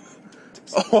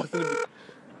 Oh,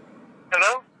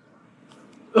 Hello?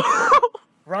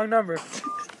 Wrong number.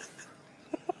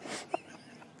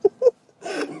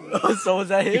 So was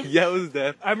that him? yeah, it was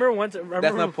that. I remember once.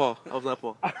 That's not Paul. That was not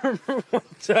Paul. I remember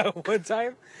one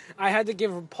time I had to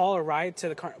give Paul a ride to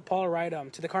the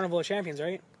to the Carnival of Champions,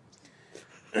 right?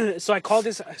 So I called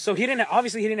this. So he didn't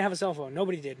have a cell phone.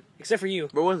 Nobody did except for you.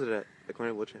 Where was it at? The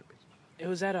Carnival Champions. It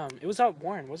was at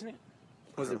Warren, wasn't it?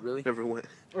 Was it really? Never went.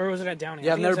 Or was it at Downey?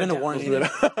 Yeah, I I've think it never was been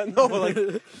at to Downey. Warren either.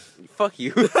 No, like, fuck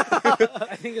you.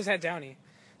 I think it was at Downey.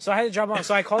 So I had to drop him off.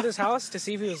 So I called his house to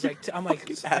see if he was like. I'm like.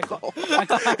 I called.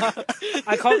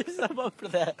 I'm up for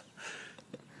that.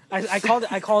 I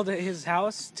called his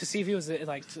house to see if he was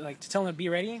like to tell him to be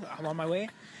ready. I'm on my way,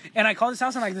 and I called his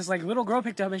house and like this like little girl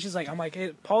picked up and she's like, I'm like,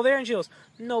 hey, Paul there, and she goes,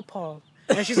 no Paul,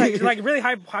 and she's like really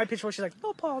high pitched voice. She's like,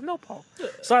 no Paul, no Paul.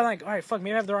 So I'm like, all right, fuck,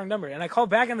 maybe I have the wrong number, and I called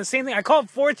back and the same thing. I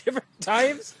called 4 different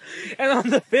times, and on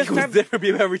the fifth It was time, different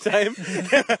people every time.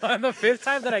 on the 5th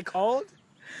time that I called,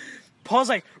 Paul's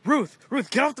like, Ruth,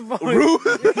 get off the phone.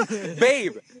 Ruth,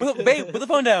 babe, put the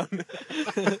phone down.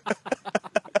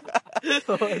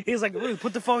 He's like, Ruth,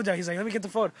 put the phone down. He's like, let me get the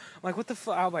phone. I'm like, what the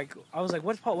fuck? I was like,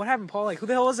 what's Paul? What happened, Paul? Like, who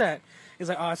the hell was that? He's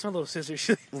like, oh, it's my little sister.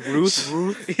 She,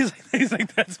 Ruth. He's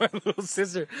like, that's my little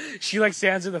sister. She likes to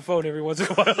answer the phone every once in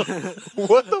a while.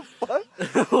 What the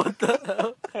fuck? What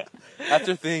the hell? That's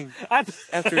her thing.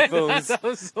 After phones. That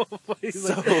was so funny.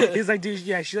 He's like, dude,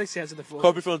 yeah, she likes to answer the phone.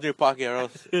 Hope your phone's in your pocket, or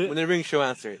else when they ring, she'll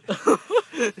answer it.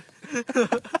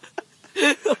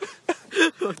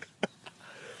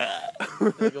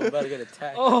 I'm about to get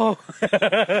attacked. Oh.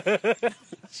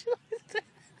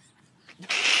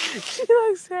 She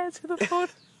likes to answer the phone.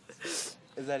 Is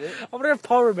that it? I wonder if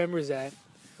Paul remembers that.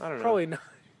 I don't know. Probably not.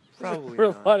 Probably For a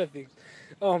not. lot of things.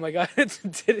 Oh my god.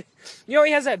 You know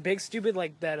he has that big stupid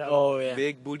like that Oh yeah.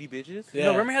 Big booty bitches. Yeah.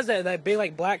 No, remember he has that big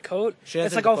like black coat? She It's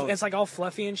answers like the all phone. it's like all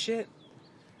fluffy and shit.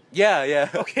 Yeah.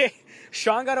 Okay.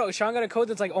 Sean got a coat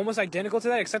that's like almost identical to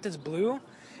that except it's blue.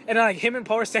 And like him and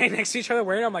Paul were standing next to each other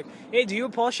wearing it. I'm like, hey, do you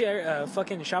and Paul share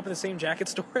fucking shop at the same jacket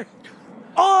store?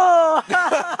 Oh!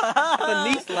 The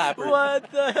knee slapper. What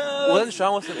the hell? Wasn't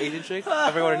Sean with some Asian chick? I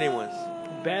forgot what her name was.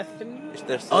 Bethany?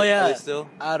 They're still, Oh yeah. Are they still?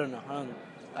 I don't know.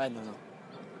 I don't know.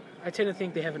 I tend to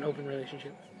think they have an open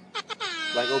relationship.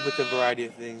 Like open to a variety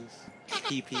of things.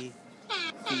 PP.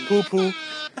 Poo poo.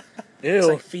 It's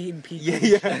Ew. like feet and peak.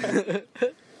 Yeah.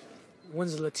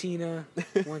 One's Latina,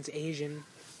 one's Asian.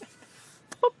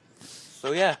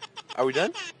 So yeah, are we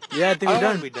done? Yeah, I think I we're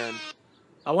want to done. be done.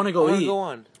 I want to I go want to eat. go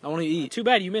on. I want to eat. Too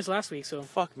bad you missed last week, so.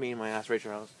 Fuck me and my ass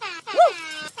Rachel House.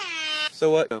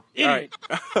 So what? All Idiot.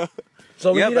 right.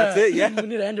 So Yep, that's it, yeah. We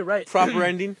need to end it right. Proper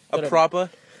ending. A Whatever. proper.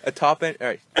 A top end. All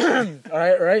right.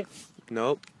 All right.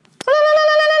 Nope.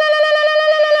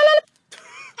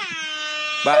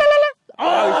 Bye.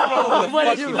 Oh, what the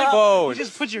did you fucking do? phone. You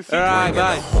just put your feet All right,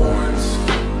 bye. Horns,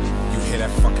 you hear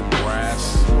that fucking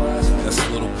brass? That's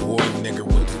little boy nigga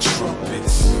with the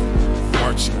trumpets,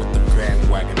 marching with the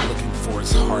bandwagon, looking for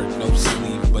his heart, no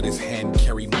sleeve, but his hand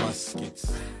carry